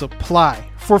year supply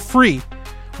for free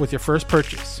with your first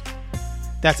purchase.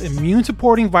 That's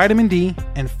immune-supporting vitamin D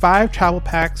and 5 travel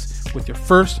packs with your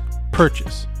first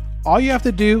purchase. All you have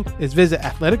to do is visit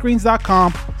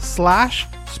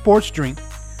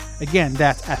athleticgreens.com/sportsdrink. Again,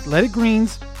 that's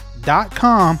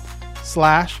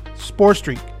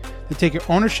athleticgreens.com/sportsdrink to take your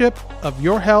ownership of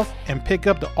your health and pick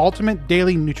up the ultimate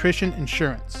daily nutrition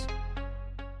insurance.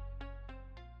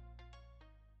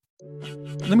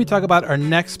 Let me talk about our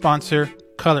next sponsor,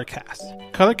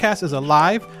 Colorcast. Colorcast is a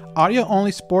live,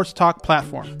 audio-only sports talk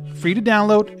platform, free to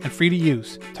download and free to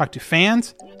use. Talk to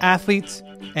fans, athletes,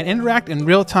 and interact in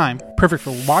real time. Perfect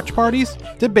for watch parties,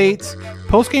 debates,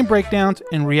 post-game breakdowns,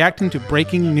 and reacting to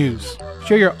breaking news.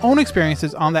 Share your own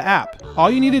experiences on the app. All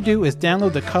you need to do is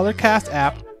download the Colorcast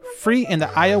app free in the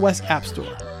iOS App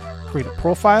Store. Create a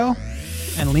profile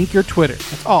and link your Twitter.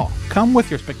 That's all. Come with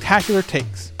your spectacular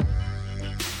takes.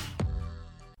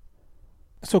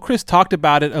 So Chris talked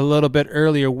about it a little bit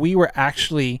earlier. We were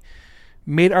actually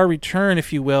made our return,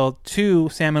 if you will, to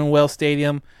San Manuel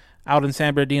Stadium out in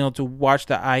San Bernardino to watch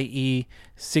the IE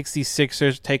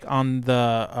 66ers take on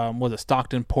the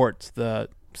Stockton Ports, the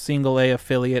single A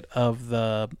affiliate of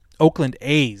the Oakland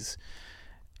A's.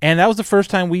 And that was the first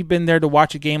time we've been there to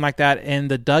watch a game like that in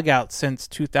the dugout since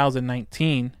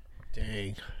 2019.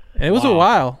 Dang. And it was a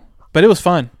while, but it was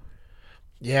fun.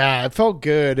 Yeah, it felt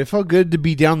good. It felt good to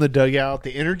be down the dugout.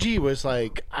 The energy was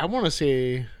like, I want to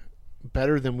say,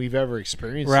 better than we've ever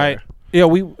experienced. Right. There. Yeah,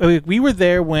 we were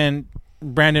there when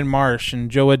Brandon Marsh and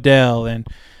Joe Adele and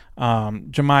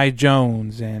Jahmai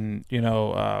Jones and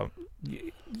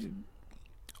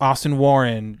Austin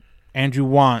Warren, Andrew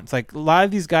Wantz, like a lot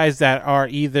of these guys that are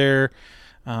either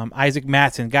Isaac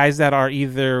Matson, guys that are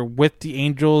either with the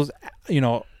Angels,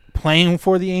 playing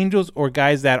for the Angels, or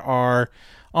guys that are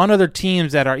on other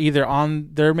teams that are either on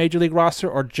their major league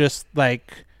roster or just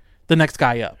like the next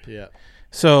guy up. Yeah.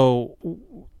 So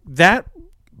that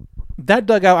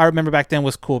dugout I remember back then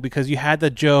was cool because you had the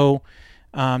Joe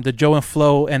and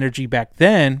Flo energy back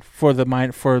then for the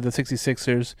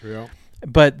 66ers. Yeah.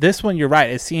 But this one, you're right.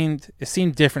 It seemed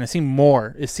different. It seemed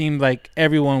more. It seemed like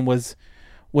everyone was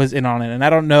in on it. And I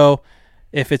don't know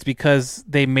if it's because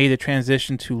they made the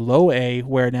transition to low A,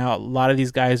 where now a lot of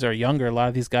these guys are younger. A lot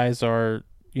of these guys are,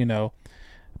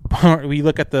 we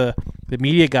look at the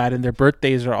media guide and their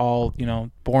birthdays are all,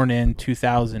 born in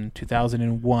 2000,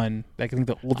 2001. Like I think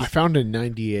the oldest. I found in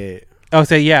 98. I was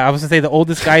going to say the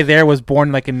oldest guy there was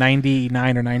born like in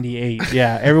 99 or 98.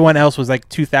 Yeah. Everyone else was like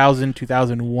 2000,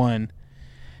 2001.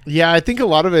 Yeah, I think a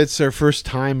lot of it's their first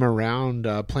time around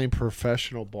playing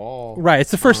professional ball. Right,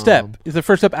 it's the first step. It's the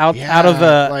first step out of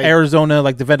the Arizona,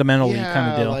 like developmental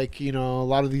kind of deal. Like, a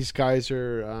lot of these guys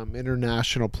are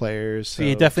international players. So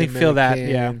you definitely feel that,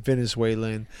 yeah.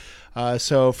 Venezuelan.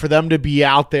 So for them to be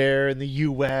out there in the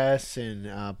U.S.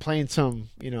 and playing some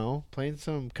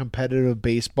competitive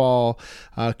baseball,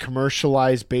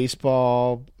 commercialized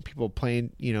baseball, people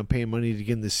paying money to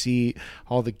get in the seat,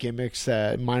 all the gimmicks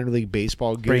that minor league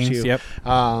baseball gives you. Yep.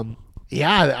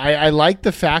 I like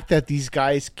the fact that these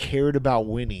guys cared about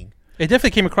winning. It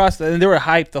definitely came across, and they were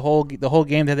hyped the whole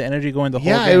game. They had the energy going the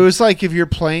whole game. Yeah, it was like if you're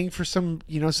playing for something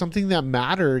that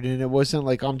mattered, and it wasn't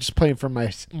like I'm just playing for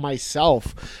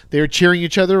myself. They were cheering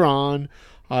each other on,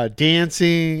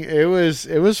 dancing. It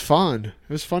was fun.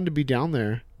 It was fun to be down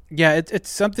there. Yeah,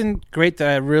 it's something great that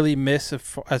I really miss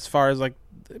as far as like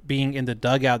being in the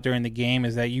dugout during the game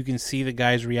is that you can see the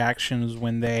guys' reactions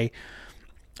when they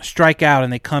strike out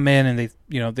and they come in and they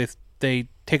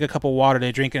take a cup of water,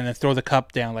 they drink it, and then throw the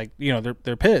cup down. Like,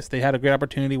 they're pissed. They had a great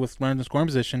opportunity with runners in scoring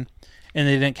position, and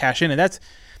they didn't cash in. And that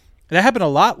happened a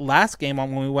lot last game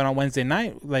when we went on Wednesday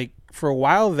night. Like, for a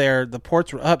while there, the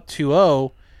Ports were up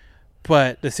 2-0,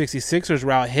 but the 66ers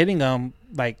were out hitting them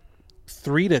like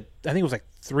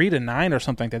 3-9 or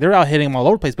something like that. They were out hitting them all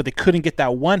over the place, but they couldn't get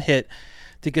that one hit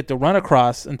to get the run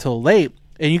across until late.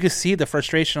 And you could see the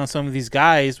frustration on some of these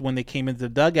guys when they came into the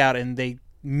dugout and they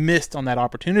missed on that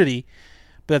opportunity.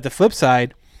 But at the flip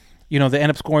side, they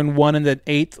end up scoring one in the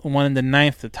 8th, one in the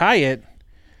 9th to tie it.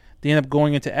 They end up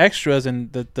going into extras,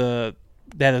 and the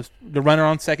runner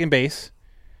on second base,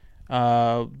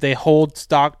 They hold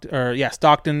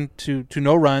Stockton to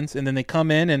no runs, and then they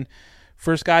come in and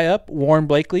first guy up, Warren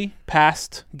Blakely,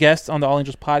 past guest on the All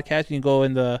Angels podcast. You can go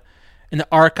in the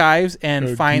archives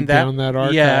and find that. Down that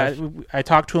archive. Yeah, I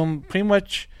talked to him pretty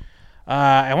much.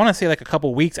 I want to say like a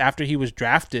couple weeks after he was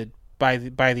drafted by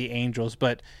the Angels,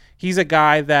 but he's a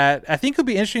guy that I think would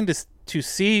be interesting to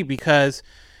see because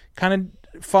kind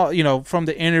of from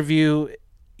the interview,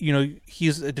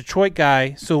 he's a Detroit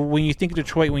guy. So when you think of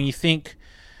Detroit, when you think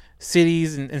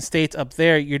cities and states up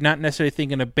there, you're not necessarily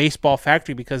thinking a baseball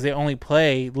factory because they only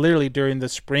play literally during the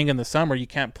spring and the summer. You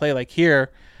can't play like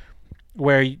here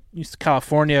where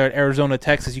California, Arizona,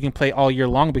 Texas, you can play all year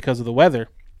long because of the weather.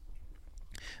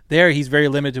 There, he's very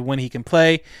limited to when he can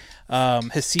play.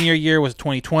 His senior year was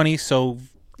 2020, so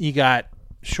he got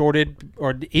shorted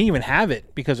or didn't even have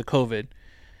it because of COVID.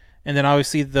 And then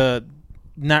obviously the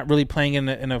not really playing in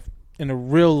a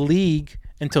real league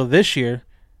until this year.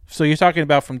 So you're talking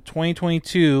about from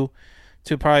 2022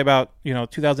 to probably about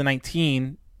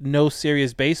 2019, no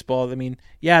serious baseball. I mean,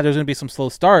 yeah, there's going to be some slow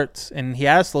starts, and he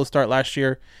had a slow start last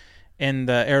year in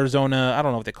the Arizona, I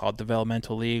don't know what they call it,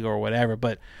 developmental league or whatever,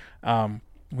 but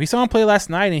we saw him play last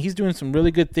night, and he's doing some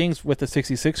really good things with the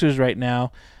 66ers right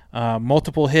now.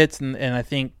 Multiple hits, and I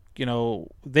think,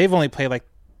 they've only played like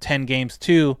 10 games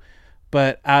too,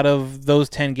 but out of those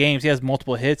 10 games, he has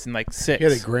multiple hits and like 6. He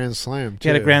had a grand slam, too.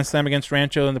 He had a grand slam against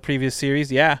Rancho in the previous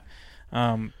series, yeah.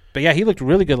 But yeah, he looked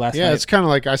really good last night. Yeah, it's kind of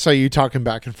like I saw you talking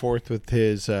back and forth with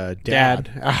his dad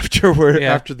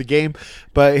after the game.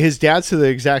 But his dad said the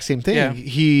exact same thing. Yeah.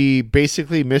 He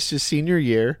basically missed his senior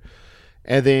year,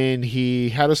 and then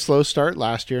he had a slow start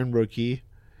last year in rookie.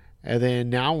 And then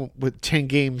now with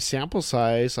 10-game sample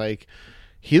size, like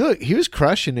he was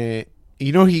crushing it.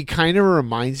 He kind of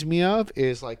reminds me of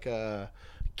is like a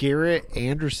Garrett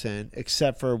Anderson,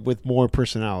 except for with more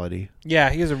personality. Yeah,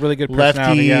 he has a really good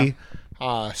personality.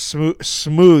 Lefty,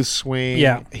 smooth swing.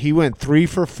 Yeah. He went 3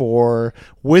 for 4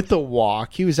 with a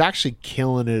walk. He was actually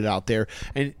killing it out there.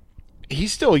 And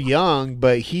he's still young,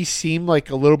 but he seemed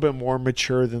like a little bit more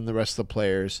mature than the rest of the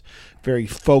players. Very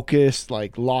focused,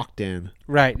 like locked in.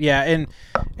 Right, yeah. And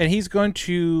he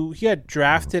had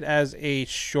drafted as a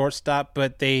shortstop,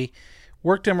 but they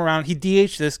worked him around. He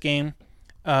DH'd this game,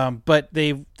 but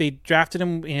they drafted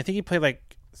him, and I think he played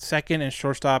like second and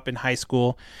shortstop in high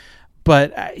school.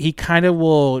 But he kind of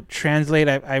will translate.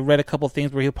 I read a couple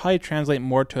things where he'll probably translate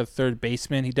more to a third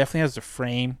baseman. He definitely has the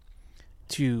frame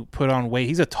to put on weight.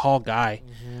 He's a tall guy.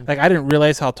 Mm-hmm. Like I didn't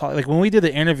realize how tall. Like when we did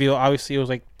the interview, obviously it was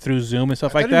like through Zoom and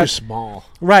stuff like that. He was small,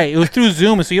 right? It was through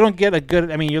Zoom, so you don't get a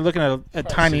good. I mean, you're looking at a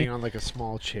tiny, sitting on like a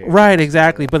small chair, right?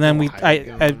 Exactly. But then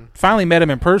I finally met him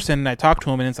in person, and I talked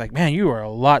to him, and it's like, man, you are a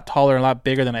lot taller and a lot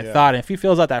bigger than I thought. And if he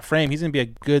fills out that frame, he's gonna be a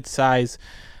good size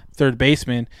third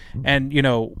baseman. And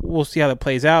we'll see how that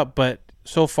plays out. But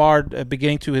so far,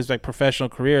 beginning to his like professional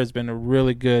career has been a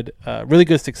really good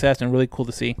success and really cool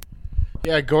to see.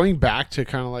 Yeah, going back to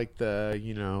kind of like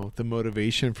the the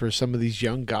motivation for some of these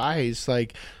young guys,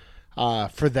 like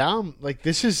for them, like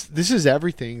this is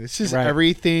everything. This is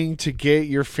everything to get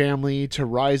your family to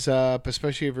rise up,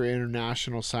 especially if you're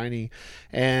international signing.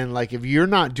 And like if you're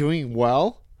not doing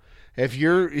well, if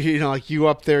you're like you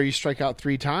up there, you strike out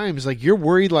 3 times, like you're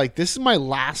worried like this is my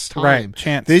last time.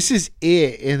 Chance. This is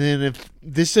it. And then if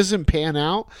this doesn't pan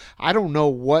out, I don't know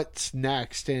what's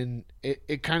next. And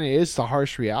it kind of is the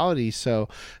harsh reality. So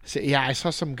yeah, I saw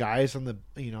some guys on the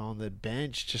on the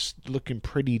bench just looking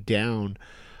pretty down.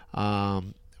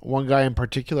 One guy in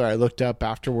particular I looked up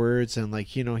afterwards, and like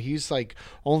he's like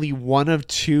only one of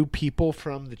 2 people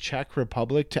from the Czech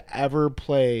Republic to ever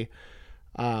play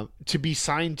to be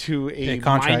signed to a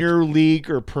minor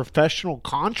league or professional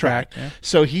contract. Yeah.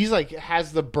 So he's like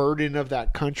has the burden of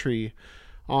that country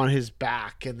on his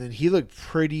back, and then he looked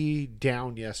pretty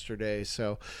down yesterday.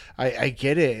 So I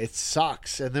get it. It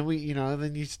sucks. And then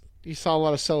then you saw a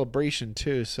lot of celebration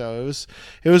too. So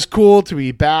it was cool to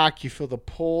be back. You feel the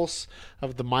pulse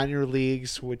of the minor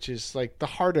leagues, which is like the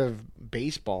heart of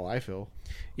baseball, I feel.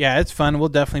 Yeah, it's fun. We'll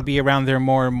definitely be around there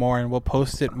more and more, and we'll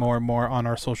post it more and more on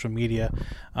our social media.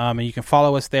 And you can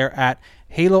follow us there at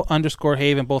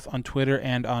Halo_Haven, both on Twitter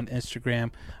and on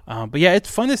Instagram. But yeah, it's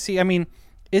fun to see. I mean,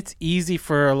 it's easy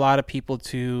for a lot of people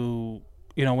to,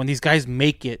 when these guys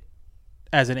make it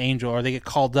as an Angel or they get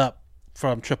called up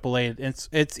from AAA,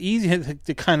 it's easy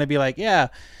to kind of be like, yeah,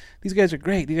 these guys are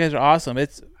great. These guys are awesome.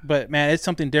 But man, it's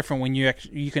something different when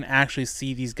you can actually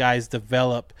see these guys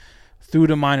develop through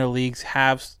the minor leagues,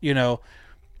 have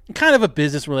kind of a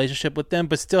business relationship with them,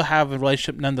 but still have a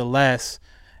relationship nonetheless,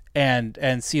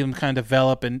 and see them kind of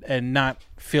develop and not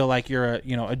feel like you're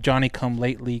a Johnny come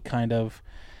lately kind of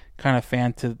kind of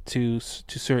fan to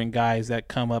certain guys that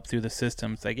come up through the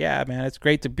system. It's like, yeah, man, it's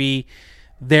great to be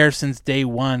there since day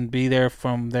one, be there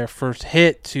from their first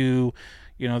hit to,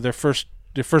 their first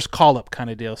call up kind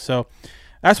of deal. So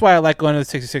that's why I like going to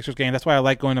the 66ers game. That's why I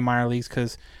like going to minor leagues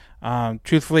because,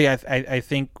 truthfully, I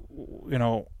think,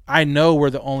 I know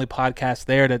we're the only podcast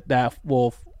there that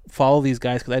will follow these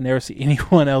guys because I never see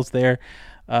anyone else there.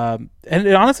 And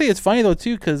honestly, it's funny though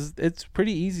too because it's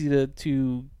pretty easy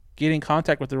to get in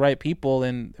contact with the right people.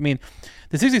 And I mean,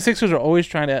 the 66ers are always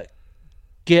trying to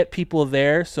get people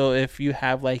there. So if you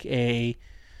have like a,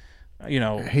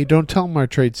 hey, don't tell them our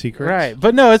trade secrets, right?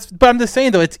 But no, but I'm just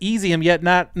saying though, it's easy and yet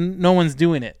no one's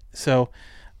doing it. So,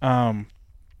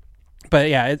 but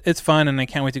yeah, it's fun and I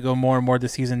can't wait to go more and more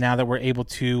this season now that we're able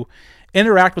to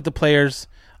interact with the players.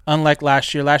 Unlike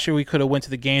last year. Last year we could have went to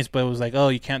the games, but it was like, oh,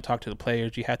 you can't talk to the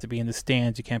players. You have to be in the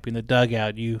stands. You can't be in the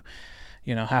dugout. You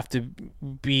have to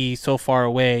be so far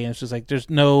away. And it's just like there's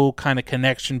no kind of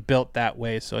connection built that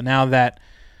way. So now that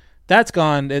that's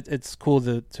gone, it's cool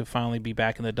to finally be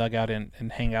back in the dugout and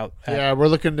hang out. Yeah, we're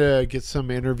looking to get some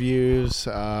interviews,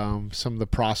 some of the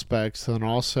prospects, and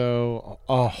also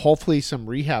hopefully some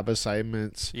rehab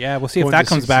assignments. Yeah, we'll see if that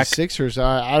comes back. Sixers.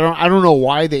 I don't know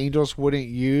why the Angels wouldn't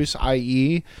use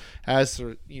IE as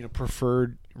their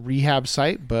preferred rehab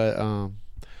site, but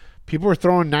people are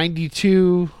throwing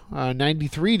 92,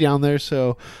 93 down there.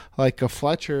 So like a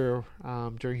Fletcher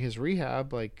during his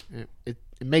rehab, like it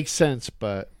makes sense,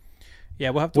 but. Yeah,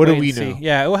 we'll have to wait and see.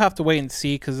 Yeah, we'll have to wait and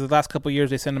see because the last couple of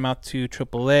years they sent them out to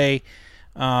AAA.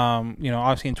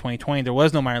 Obviously in 2020 there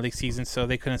was no minor league season, so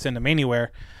they couldn't send them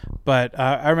anywhere. But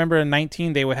I remember in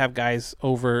 2019 they would have guys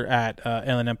over at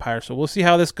Inland Empire. So we'll see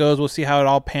how this goes. We'll see how it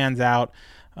all pans out.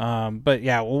 But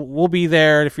yeah, we'll be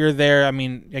there. If you're there, I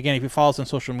mean, again, if you follow us on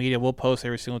social media, we'll post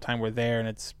every single time we're there, and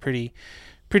it's pretty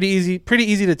easy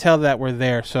to tell that we're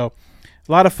there. So.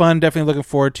 A lot of fun, definitely looking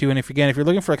forward to. And if you're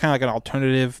looking for kind of like an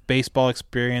alternative baseball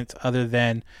experience other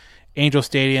than Angel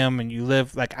Stadium and you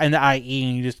live like in the IE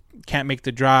and you just can't make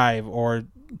the drive or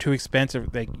too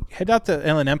expensive, like head out to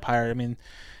Inland Empire. I mean,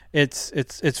 it's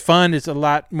fun. It's a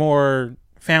lot more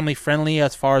family friendly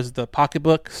as far as the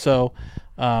pocketbook. So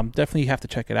definitely you have to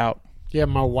check it out. Yeah,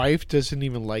 my wife doesn't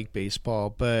even like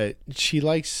baseball, but she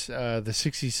likes the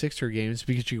 66er games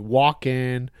because you walk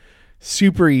in,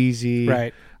 super easy.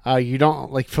 Right. You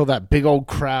don't like feel that big old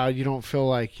crowd. You don't feel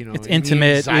like it's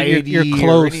intimate. You're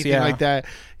close, or anything like that.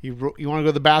 You want to go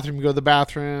to the bathroom, you go to the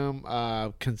bathroom.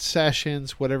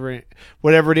 Concessions, whatever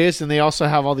it is, and they also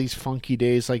have all these funky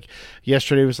days. Like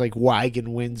yesterday was like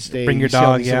Wagon Wednesday. Bring your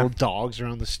dog, little dogs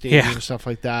around the stadium and stuff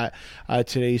like that.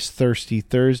 Today's Thirsty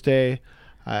Thursday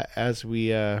as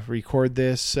we record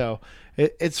this, so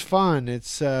it's fun.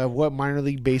 It's what minor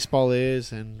league baseball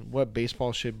is and what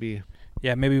baseball should be.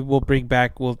 Yeah, maybe we'll bring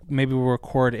back. Maybe we'll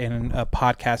record in a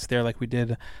podcast there, like we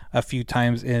did a few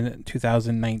times in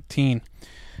 2019.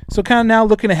 So, kind of now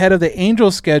looking ahead of the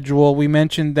Angels' schedule, we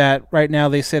mentioned that right now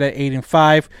they sit at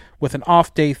 8-5 with an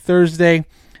off day Thursday.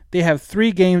 They have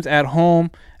 3 games at home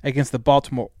against the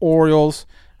Baltimore Orioles.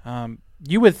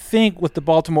 You would think with the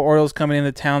Baltimore Orioles coming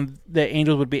into town, the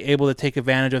Angels would be able to take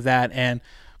advantage of that. And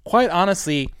quite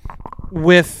honestly,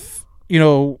 with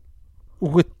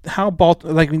how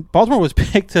Baltimore was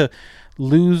picked to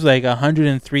lose like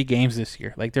 103 games this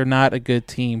year. Like they're not a good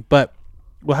team, but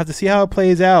we'll have to see how it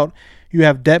plays out. You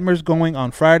have Detmers going on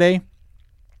Friday,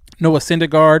 Noah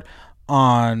Syndergaard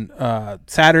on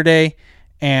Saturday,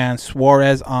 and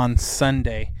Suarez on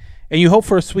Sunday. And you hope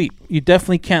for a sweep. You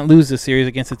definitely can't lose this series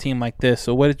against a team like this.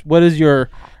 So what is your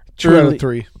 2 out of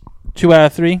 3? 2 out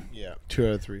of 3? Yeah, 2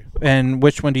 out of 3. And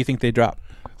which one do you think they drop?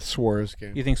 Suarez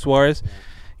game. You think Suarez?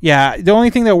 Yeah, the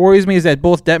only thing that worries me is that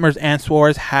both Detmers and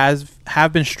Suarez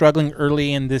have been struggling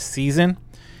early in this season.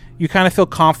 You kind of feel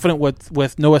confident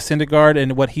with Noah Syndergaard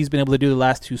and what he's been able to do the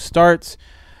last 2 starts.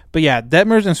 But yeah,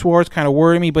 Detmers and Suarez kind of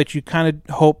worry me, but you kind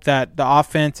of hope that the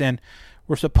offense, and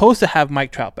we're supposed to have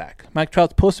Mike Trout back. Mike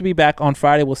Trout's supposed to be back on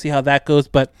Friday. We'll see how that goes.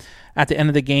 But at the end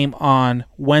of the game on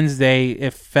Wednesday,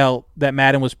 it felt that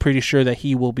Madden was pretty sure that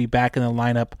he will be back in the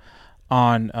lineup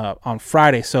on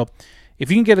Friday. So if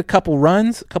you can get a couple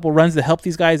runs to help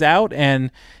these guys out,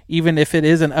 and even if it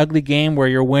is an ugly game where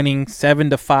you're winning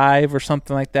 7-5 or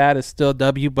something like that, it's still a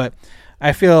W. But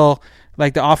I feel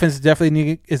like the offense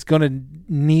definitely is going to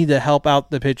need to help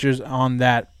out the pitchers on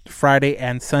that Friday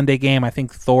and Sunday game. I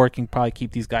think Thor can probably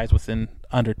keep these guys within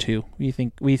under 2. We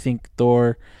think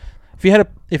Thor. If you had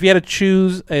to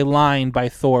choose a line by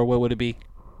Thor, what would it be?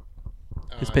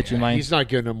 His pitching line. He's not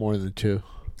giving up more than 2.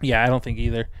 Yeah, I don't think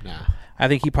either. Nah. I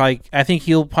think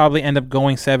he'll probably end up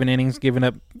going 7 innings, giving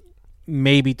up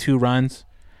maybe 2 runs.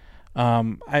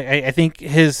 I think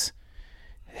his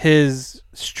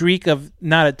streak of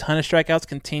not a ton of strikeouts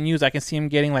continues. I can see him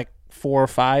getting like 4 or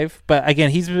 5. But again,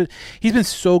 he's been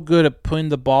so good at putting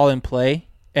the ball in play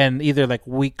and either like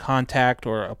weak contact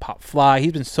or a pop fly.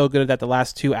 He's been so good at that the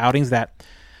last 2 outings that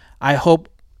I hope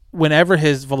whenever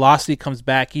his velocity comes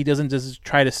back, he doesn't just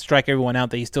try to strike everyone out,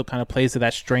 that he still kind of plays to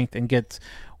that strength and gets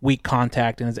weak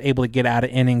contact and is able to get out of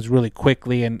innings really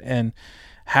quickly and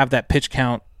have that pitch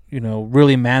count,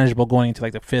 really manageable going into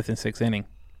like the 5th and 6th inning.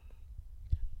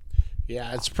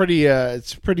 Yeah, it's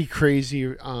pretty crazy.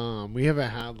 We haven't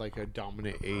had like a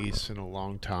dominant ace in a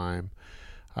long time.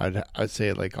 I'd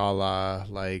say like a la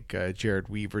like Jared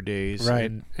Weaver days, right?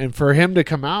 And for him to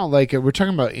come out, like we're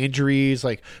talking about injuries,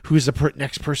 like who's the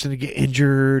next person to get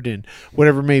injured and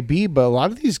whatever it may be. But a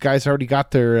lot of these guys already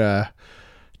got their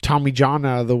Tommy John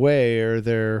out of the way, or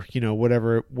their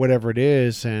whatever it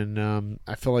is. And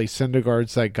I feel like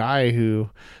Syndergaard's that guy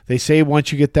who they say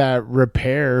once you get that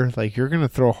repair, like you're gonna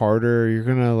throw harder, you're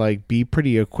gonna like be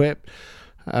pretty equipped.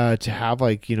 To have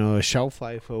like a shelf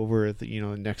life over the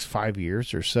next 5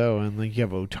 years or so, and like you have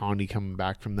Ohtani coming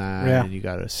back from that, and you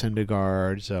got a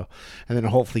Syndergaard, and then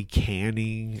hopefully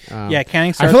Canning.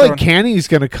 Canning. I feel like Canning's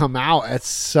going to come out at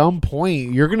some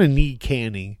point. You're going to need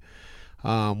Canning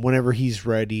whenever he's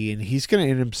ready, and he's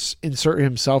going to insert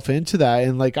himself into that.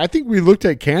 And like I think we looked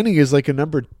at Canning as like a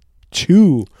number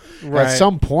 2 at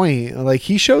some point. Like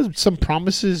he showed some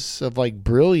promises of like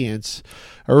brilliance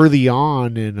early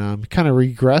on, and kind of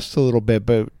regressed a little bit.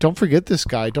 But don't forget this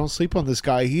guy. Don't sleep on this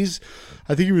guy.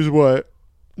 I think he was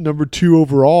number 2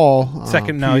 overall. He's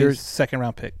second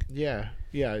round pick. Yeah.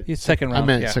 He's second round. I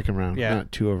meant second round,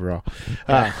 not 2 overall.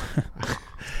 Yeah.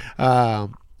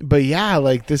 But yeah,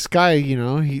 like this guy,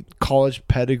 he college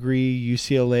pedigree,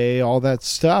 UCLA, all that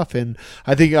stuff, and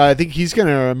I think he's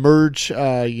gonna emerge.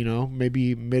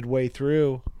 Maybe midway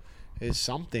through is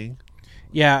something.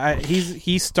 Yeah,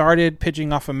 he started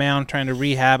pitching off a mound, trying to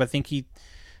rehab. I think he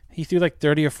threw like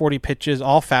 30 or 40 pitches,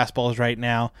 all fastballs right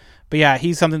now. But yeah,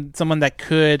 he's someone that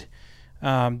could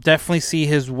definitely see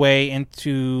his way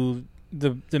into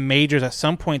the majors at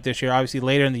some point this year. Obviously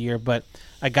later in the year, but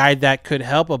a guy that could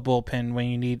help a bullpen when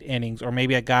you need innings, or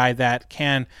maybe a guy that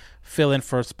can fill in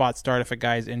for a spot start if a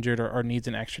guy is injured or needs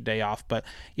an extra day off. But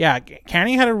yeah,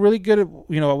 Canning had a really good,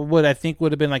 what I think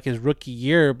would have been like his rookie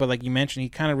year, but like you mentioned, he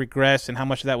kind of regressed, and how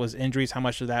much of that was injuries, how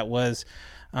much of that was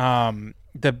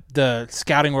the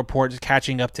scouting report just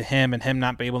catching up to him and him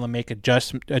not being able to make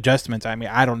adjustments. I mean,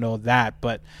 I don't know that,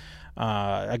 but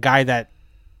a guy that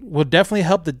will definitely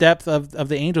help the depth of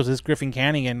the Angels is Griffin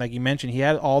Canning. And like you mentioned, he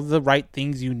had all the right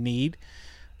things you need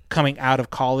coming out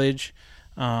of college.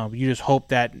 You just hope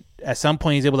that at some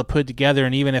point he's able to put it together,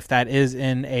 and even if that is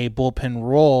in a bullpen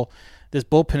role, this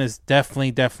bullpen is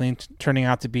definitely turning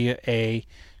out to be a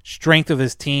strength of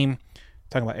this team.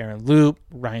 Talking about Aaron Loup,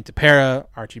 Ryan Tepera,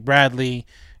 Archie Bradley,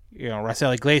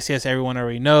 Raisel Iglesias, everyone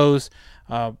already knows.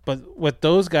 But with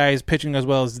those guys pitching as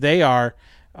well as they are,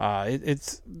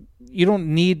 it's you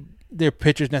don't need their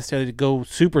pitchers necessarily to go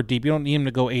super deep. You don't need them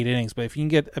to go 8 innings. But if you can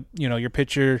get your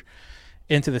pitcher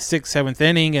into the 6th, 7th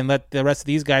inning and let the rest of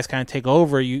these guys kind of take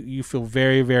over, you feel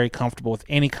very, very comfortable with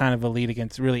any kind of a lead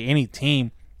against really any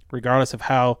team, regardless of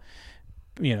how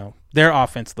their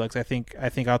offense looks. I think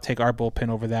I'll take our bullpen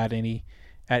over that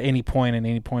at any point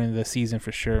of the season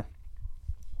for sure.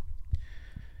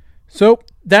 So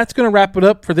that's going to wrap it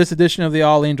up for this edition of the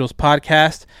All Angels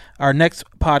podcast. Our next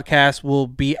podcast will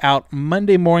be out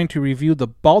Monday morning to review the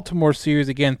Baltimore series.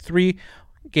 Again, 3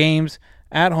 games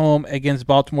at home against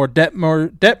Baltimore.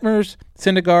 Detmers,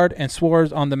 Syndergaard, and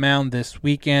Suarez on the mound this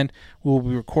weekend. We'll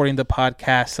be recording the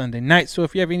podcast Sunday night. So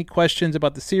if you have any questions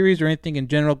about the series or anything in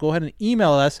general, go ahead and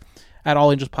email us at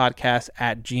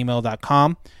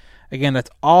allangelspodcast@gmail.com. Again, that's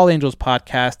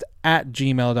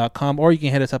allangelspodcast@gmail.com, or you can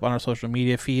hit us up on our social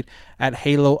media feed at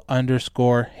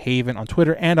Halo_Haven on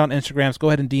Twitter and on Instagram. So go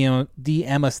ahead and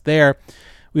DM us there.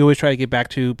 We always try to get back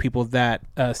to people that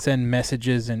send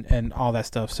messages and all that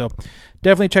stuff. So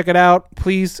definitely check it out.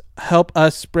 Please help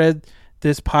us spread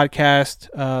this podcast.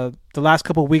 The last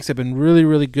couple of weeks have been really,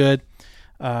 really good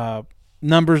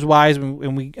numbers-wise.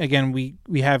 And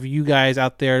we have you guys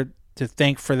out there to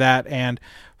thank for that and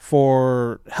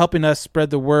for helping us spread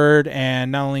the word,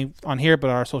 and not only on here but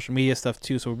our social media stuff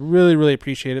too. So we really, really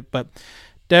appreciate it. But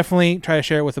definitely try to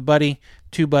share it with a buddy,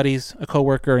 2 buddies, a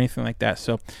coworker, or anything like that.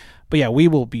 So, but yeah, we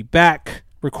will be back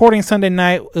recording Sunday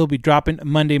night. It'll be dropping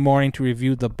Monday morning to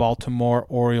review the Baltimore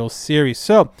Orioles series.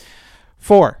 So,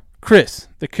 for Chris,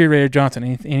 the Curator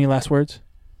Johnson, any last words?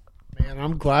 Man,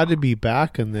 I'm glad to be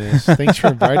back on this. Thanks for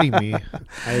inviting me.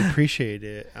 I appreciate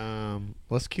it.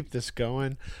 Let's keep this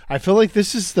going. I feel like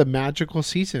this is the magical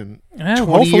season.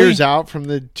 20 years out from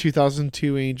the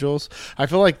 2002 Angels. I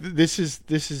feel like this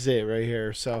is it right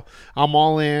here. So I'm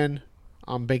all in.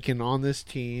 I'm banking on this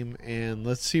team, and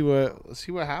let's see what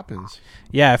happens.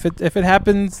 Yeah, if it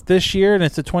happens this year and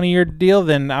it's a 20-year deal,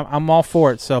 then I'm all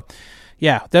for it. So.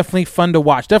 Yeah, definitely fun to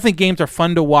watch. Definitely games are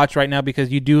fun to watch right now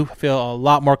because you do feel a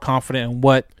lot more confident in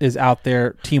what is out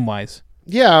there team-wise.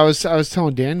 Yeah, I was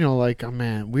telling Daniel, like, oh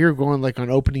man, we were going like on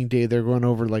opening day. They're going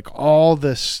over like all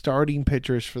the starting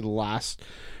pitchers for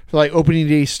opening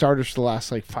day starters for the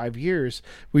last like 5 years.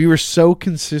 We were so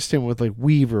consistent with like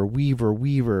Weaver,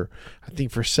 I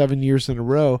think for 7 years in a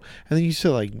row. And then you said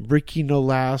like Ricky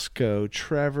Nolasco,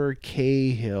 Trevor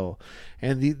Cahill.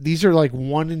 And these are like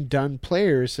one and done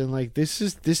players, and like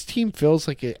this team feels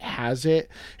like it has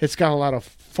it. It's got a lot of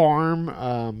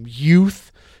farm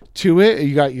youth to it.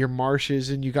 You got your Marshes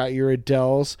and you got your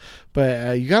Adeles,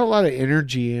 but you got a lot of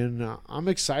energy, and I'm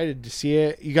excited to see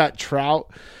it. You got Trout.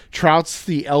 Trout's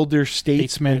the elder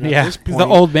statesman. Yeah, this point, he's the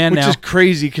old man which now. Which is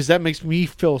crazy because that makes me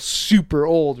feel super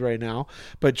old right now.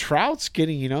 But Trout's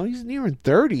getting, he's nearing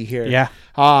 30 here. Yeah.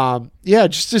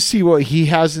 Just to see what he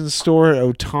has in store.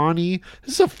 Ohtani.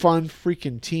 This is a fun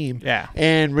freaking team. Yeah.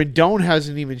 And Rendon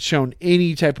hasn't even shown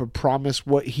any type of promise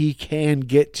what he can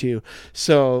get to.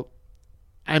 So,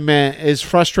 I mean, as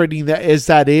frustrating as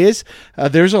that is,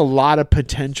 there's a lot of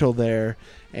potential there.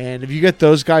 And if you get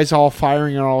those guys all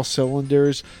firing on all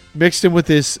cylinders, mixed in with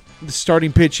the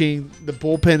starting pitching, the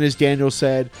bullpen, as Daniel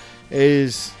said,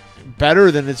 is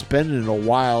better than it's been in a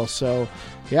while. So,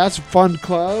 yeah, it's a fun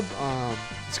club.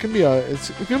 It's gonna be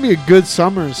a good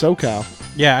summer in SoCal.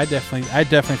 Yeah, I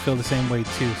definitely feel the same way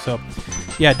too. So,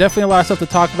 yeah, definitely a lot of stuff to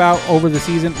talk about over the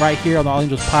season right here on the All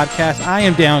Angels podcast. I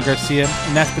am Daniel Garcia,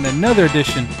 and that's been another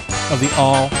edition of the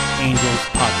All Angels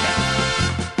podcast.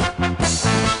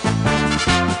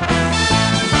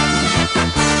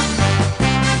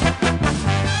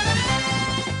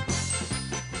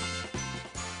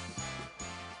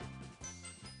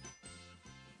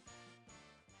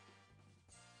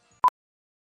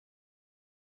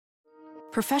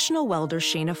 Professional welder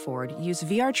Shayna Ford used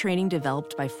VR training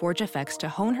developed by ForgeFX to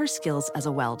hone her skills as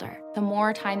a welder. The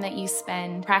more time that you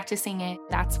spend practicing it,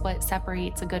 that's what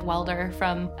separates a good welder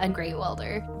from a great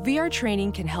welder. VR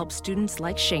training can help students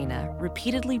like Shayna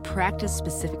repeatedly practice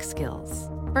specific skills.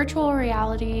 Virtual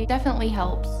reality definitely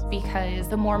helps because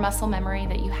the more muscle memory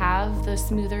that you have, the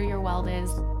smoother your weld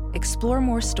is. Explore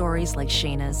more stories like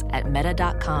Shayna's at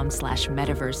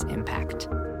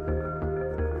meta.com/metaverseimpact.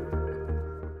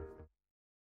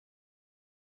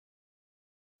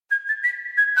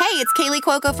 Hey, it's Kaylee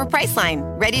Cuoco for Priceline.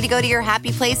 Ready to go to your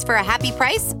happy place for a happy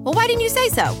price? Well, why didn't you say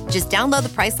so? Just download the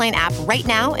Priceline app right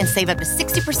now and save up to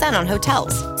 60% on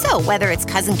hotels. So whether it's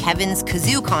Cousin Kevin's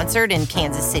Kazoo Concert in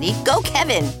Kansas City, go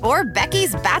Kevin, or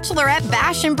Becky's Bachelorette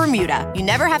Bash in Bermuda, you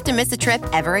never have to miss a trip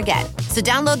ever again. So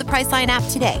download the Priceline app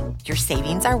today. Your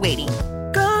savings are waiting.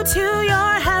 Go to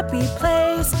your happy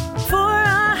place for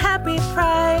a happy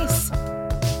price.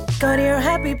 Go to your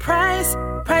happy price,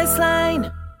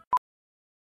 Priceline.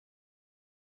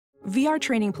 VR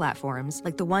training platforms,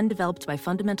 like the one developed by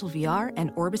Fundamental VR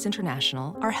and Orbis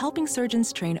International, are helping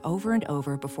surgeons train over and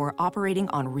over before operating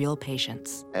on real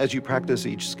patients. As you practice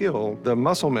each skill, the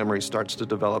muscle memory starts to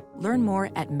develop. Learn more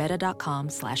at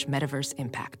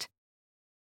meta.com/metaverseimpact.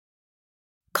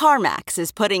 CarMax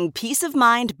is putting peace of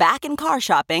mind back in car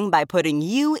shopping by putting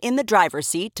you in the driver's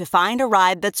seat to find a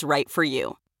ride that's right for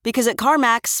you. Because at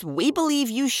CarMax, we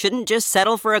believe you shouldn't just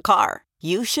settle for a car.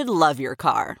 You should love your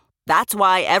car. That's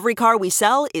why every car we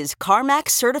sell is CarMax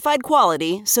certified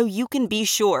quality, so you can be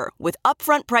sure with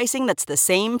upfront pricing that's the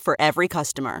same for every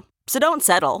customer. So don't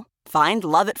settle. Find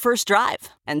love at first drive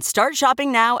and start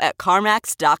shopping now at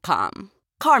CarMax.com.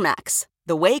 CarMax,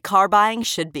 the way car buying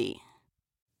should be.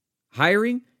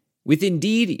 Hiring? With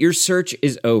Indeed, your search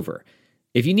is over.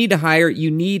 If you need to hire,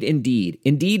 you need Indeed.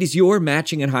 Indeed is your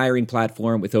matching and hiring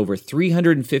platform with over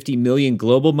 350 million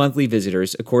global monthly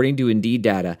visitors, according to Indeed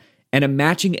data, and a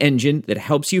matching engine that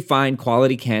helps you find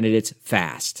quality candidates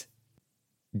fast.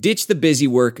 Ditch the busy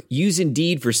work. Use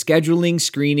Indeed for scheduling,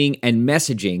 screening, and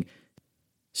messaging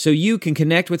so you can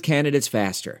connect with candidates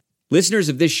faster. Listeners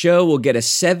of this show will get a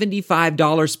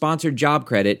 $75 sponsored job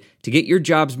credit to get your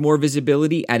jobs more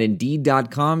visibility at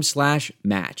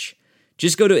Indeed.com/match.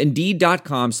 Just go to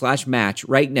Indeed.com/match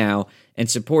right now and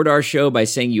support our show by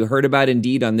saying you heard about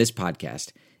Indeed on this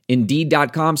podcast.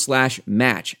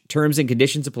 Indeed.com/match. Terms and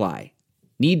conditions apply.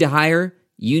 Need to hire?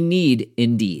 You need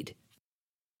Indeed.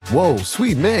 Whoa,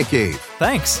 sweet man cave.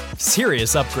 Thanks.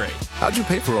 Serious upgrade. How'd you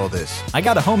pay for all this? I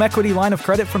got a home equity line of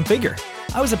credit from Figure.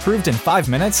 I was approved in 5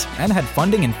 minutes and had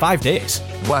funding in 5 days.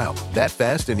 Wow, that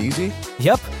fast and easy?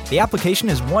 Yep, the application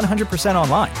is 100%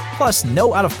 online, plus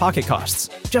no out-of-pocket costs.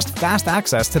 Just fast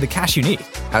access to the cash you need.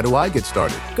 How do I get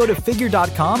started? Go to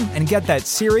Figure.com and get that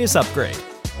serious upgrade.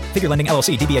 Figure Lending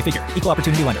LLC, DBA Figure, Equal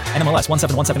Opportunity Lender, NMLS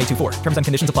 1717824. Terms and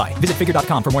conditions apply. Visit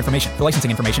Figure.com for more information. For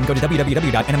licensing information, go to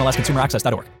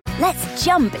www.nmlsconsumeraccess.org. Let's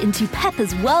jump into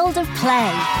Peppa's world of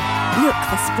play. Look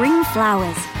for spring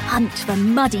flowers, hunt for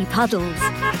muddy puddles,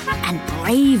 and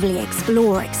bravely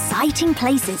explore exciting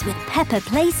places with Peppa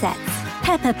playsets.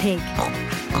 Peppa Pig,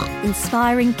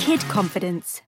 inspiring kid confidence.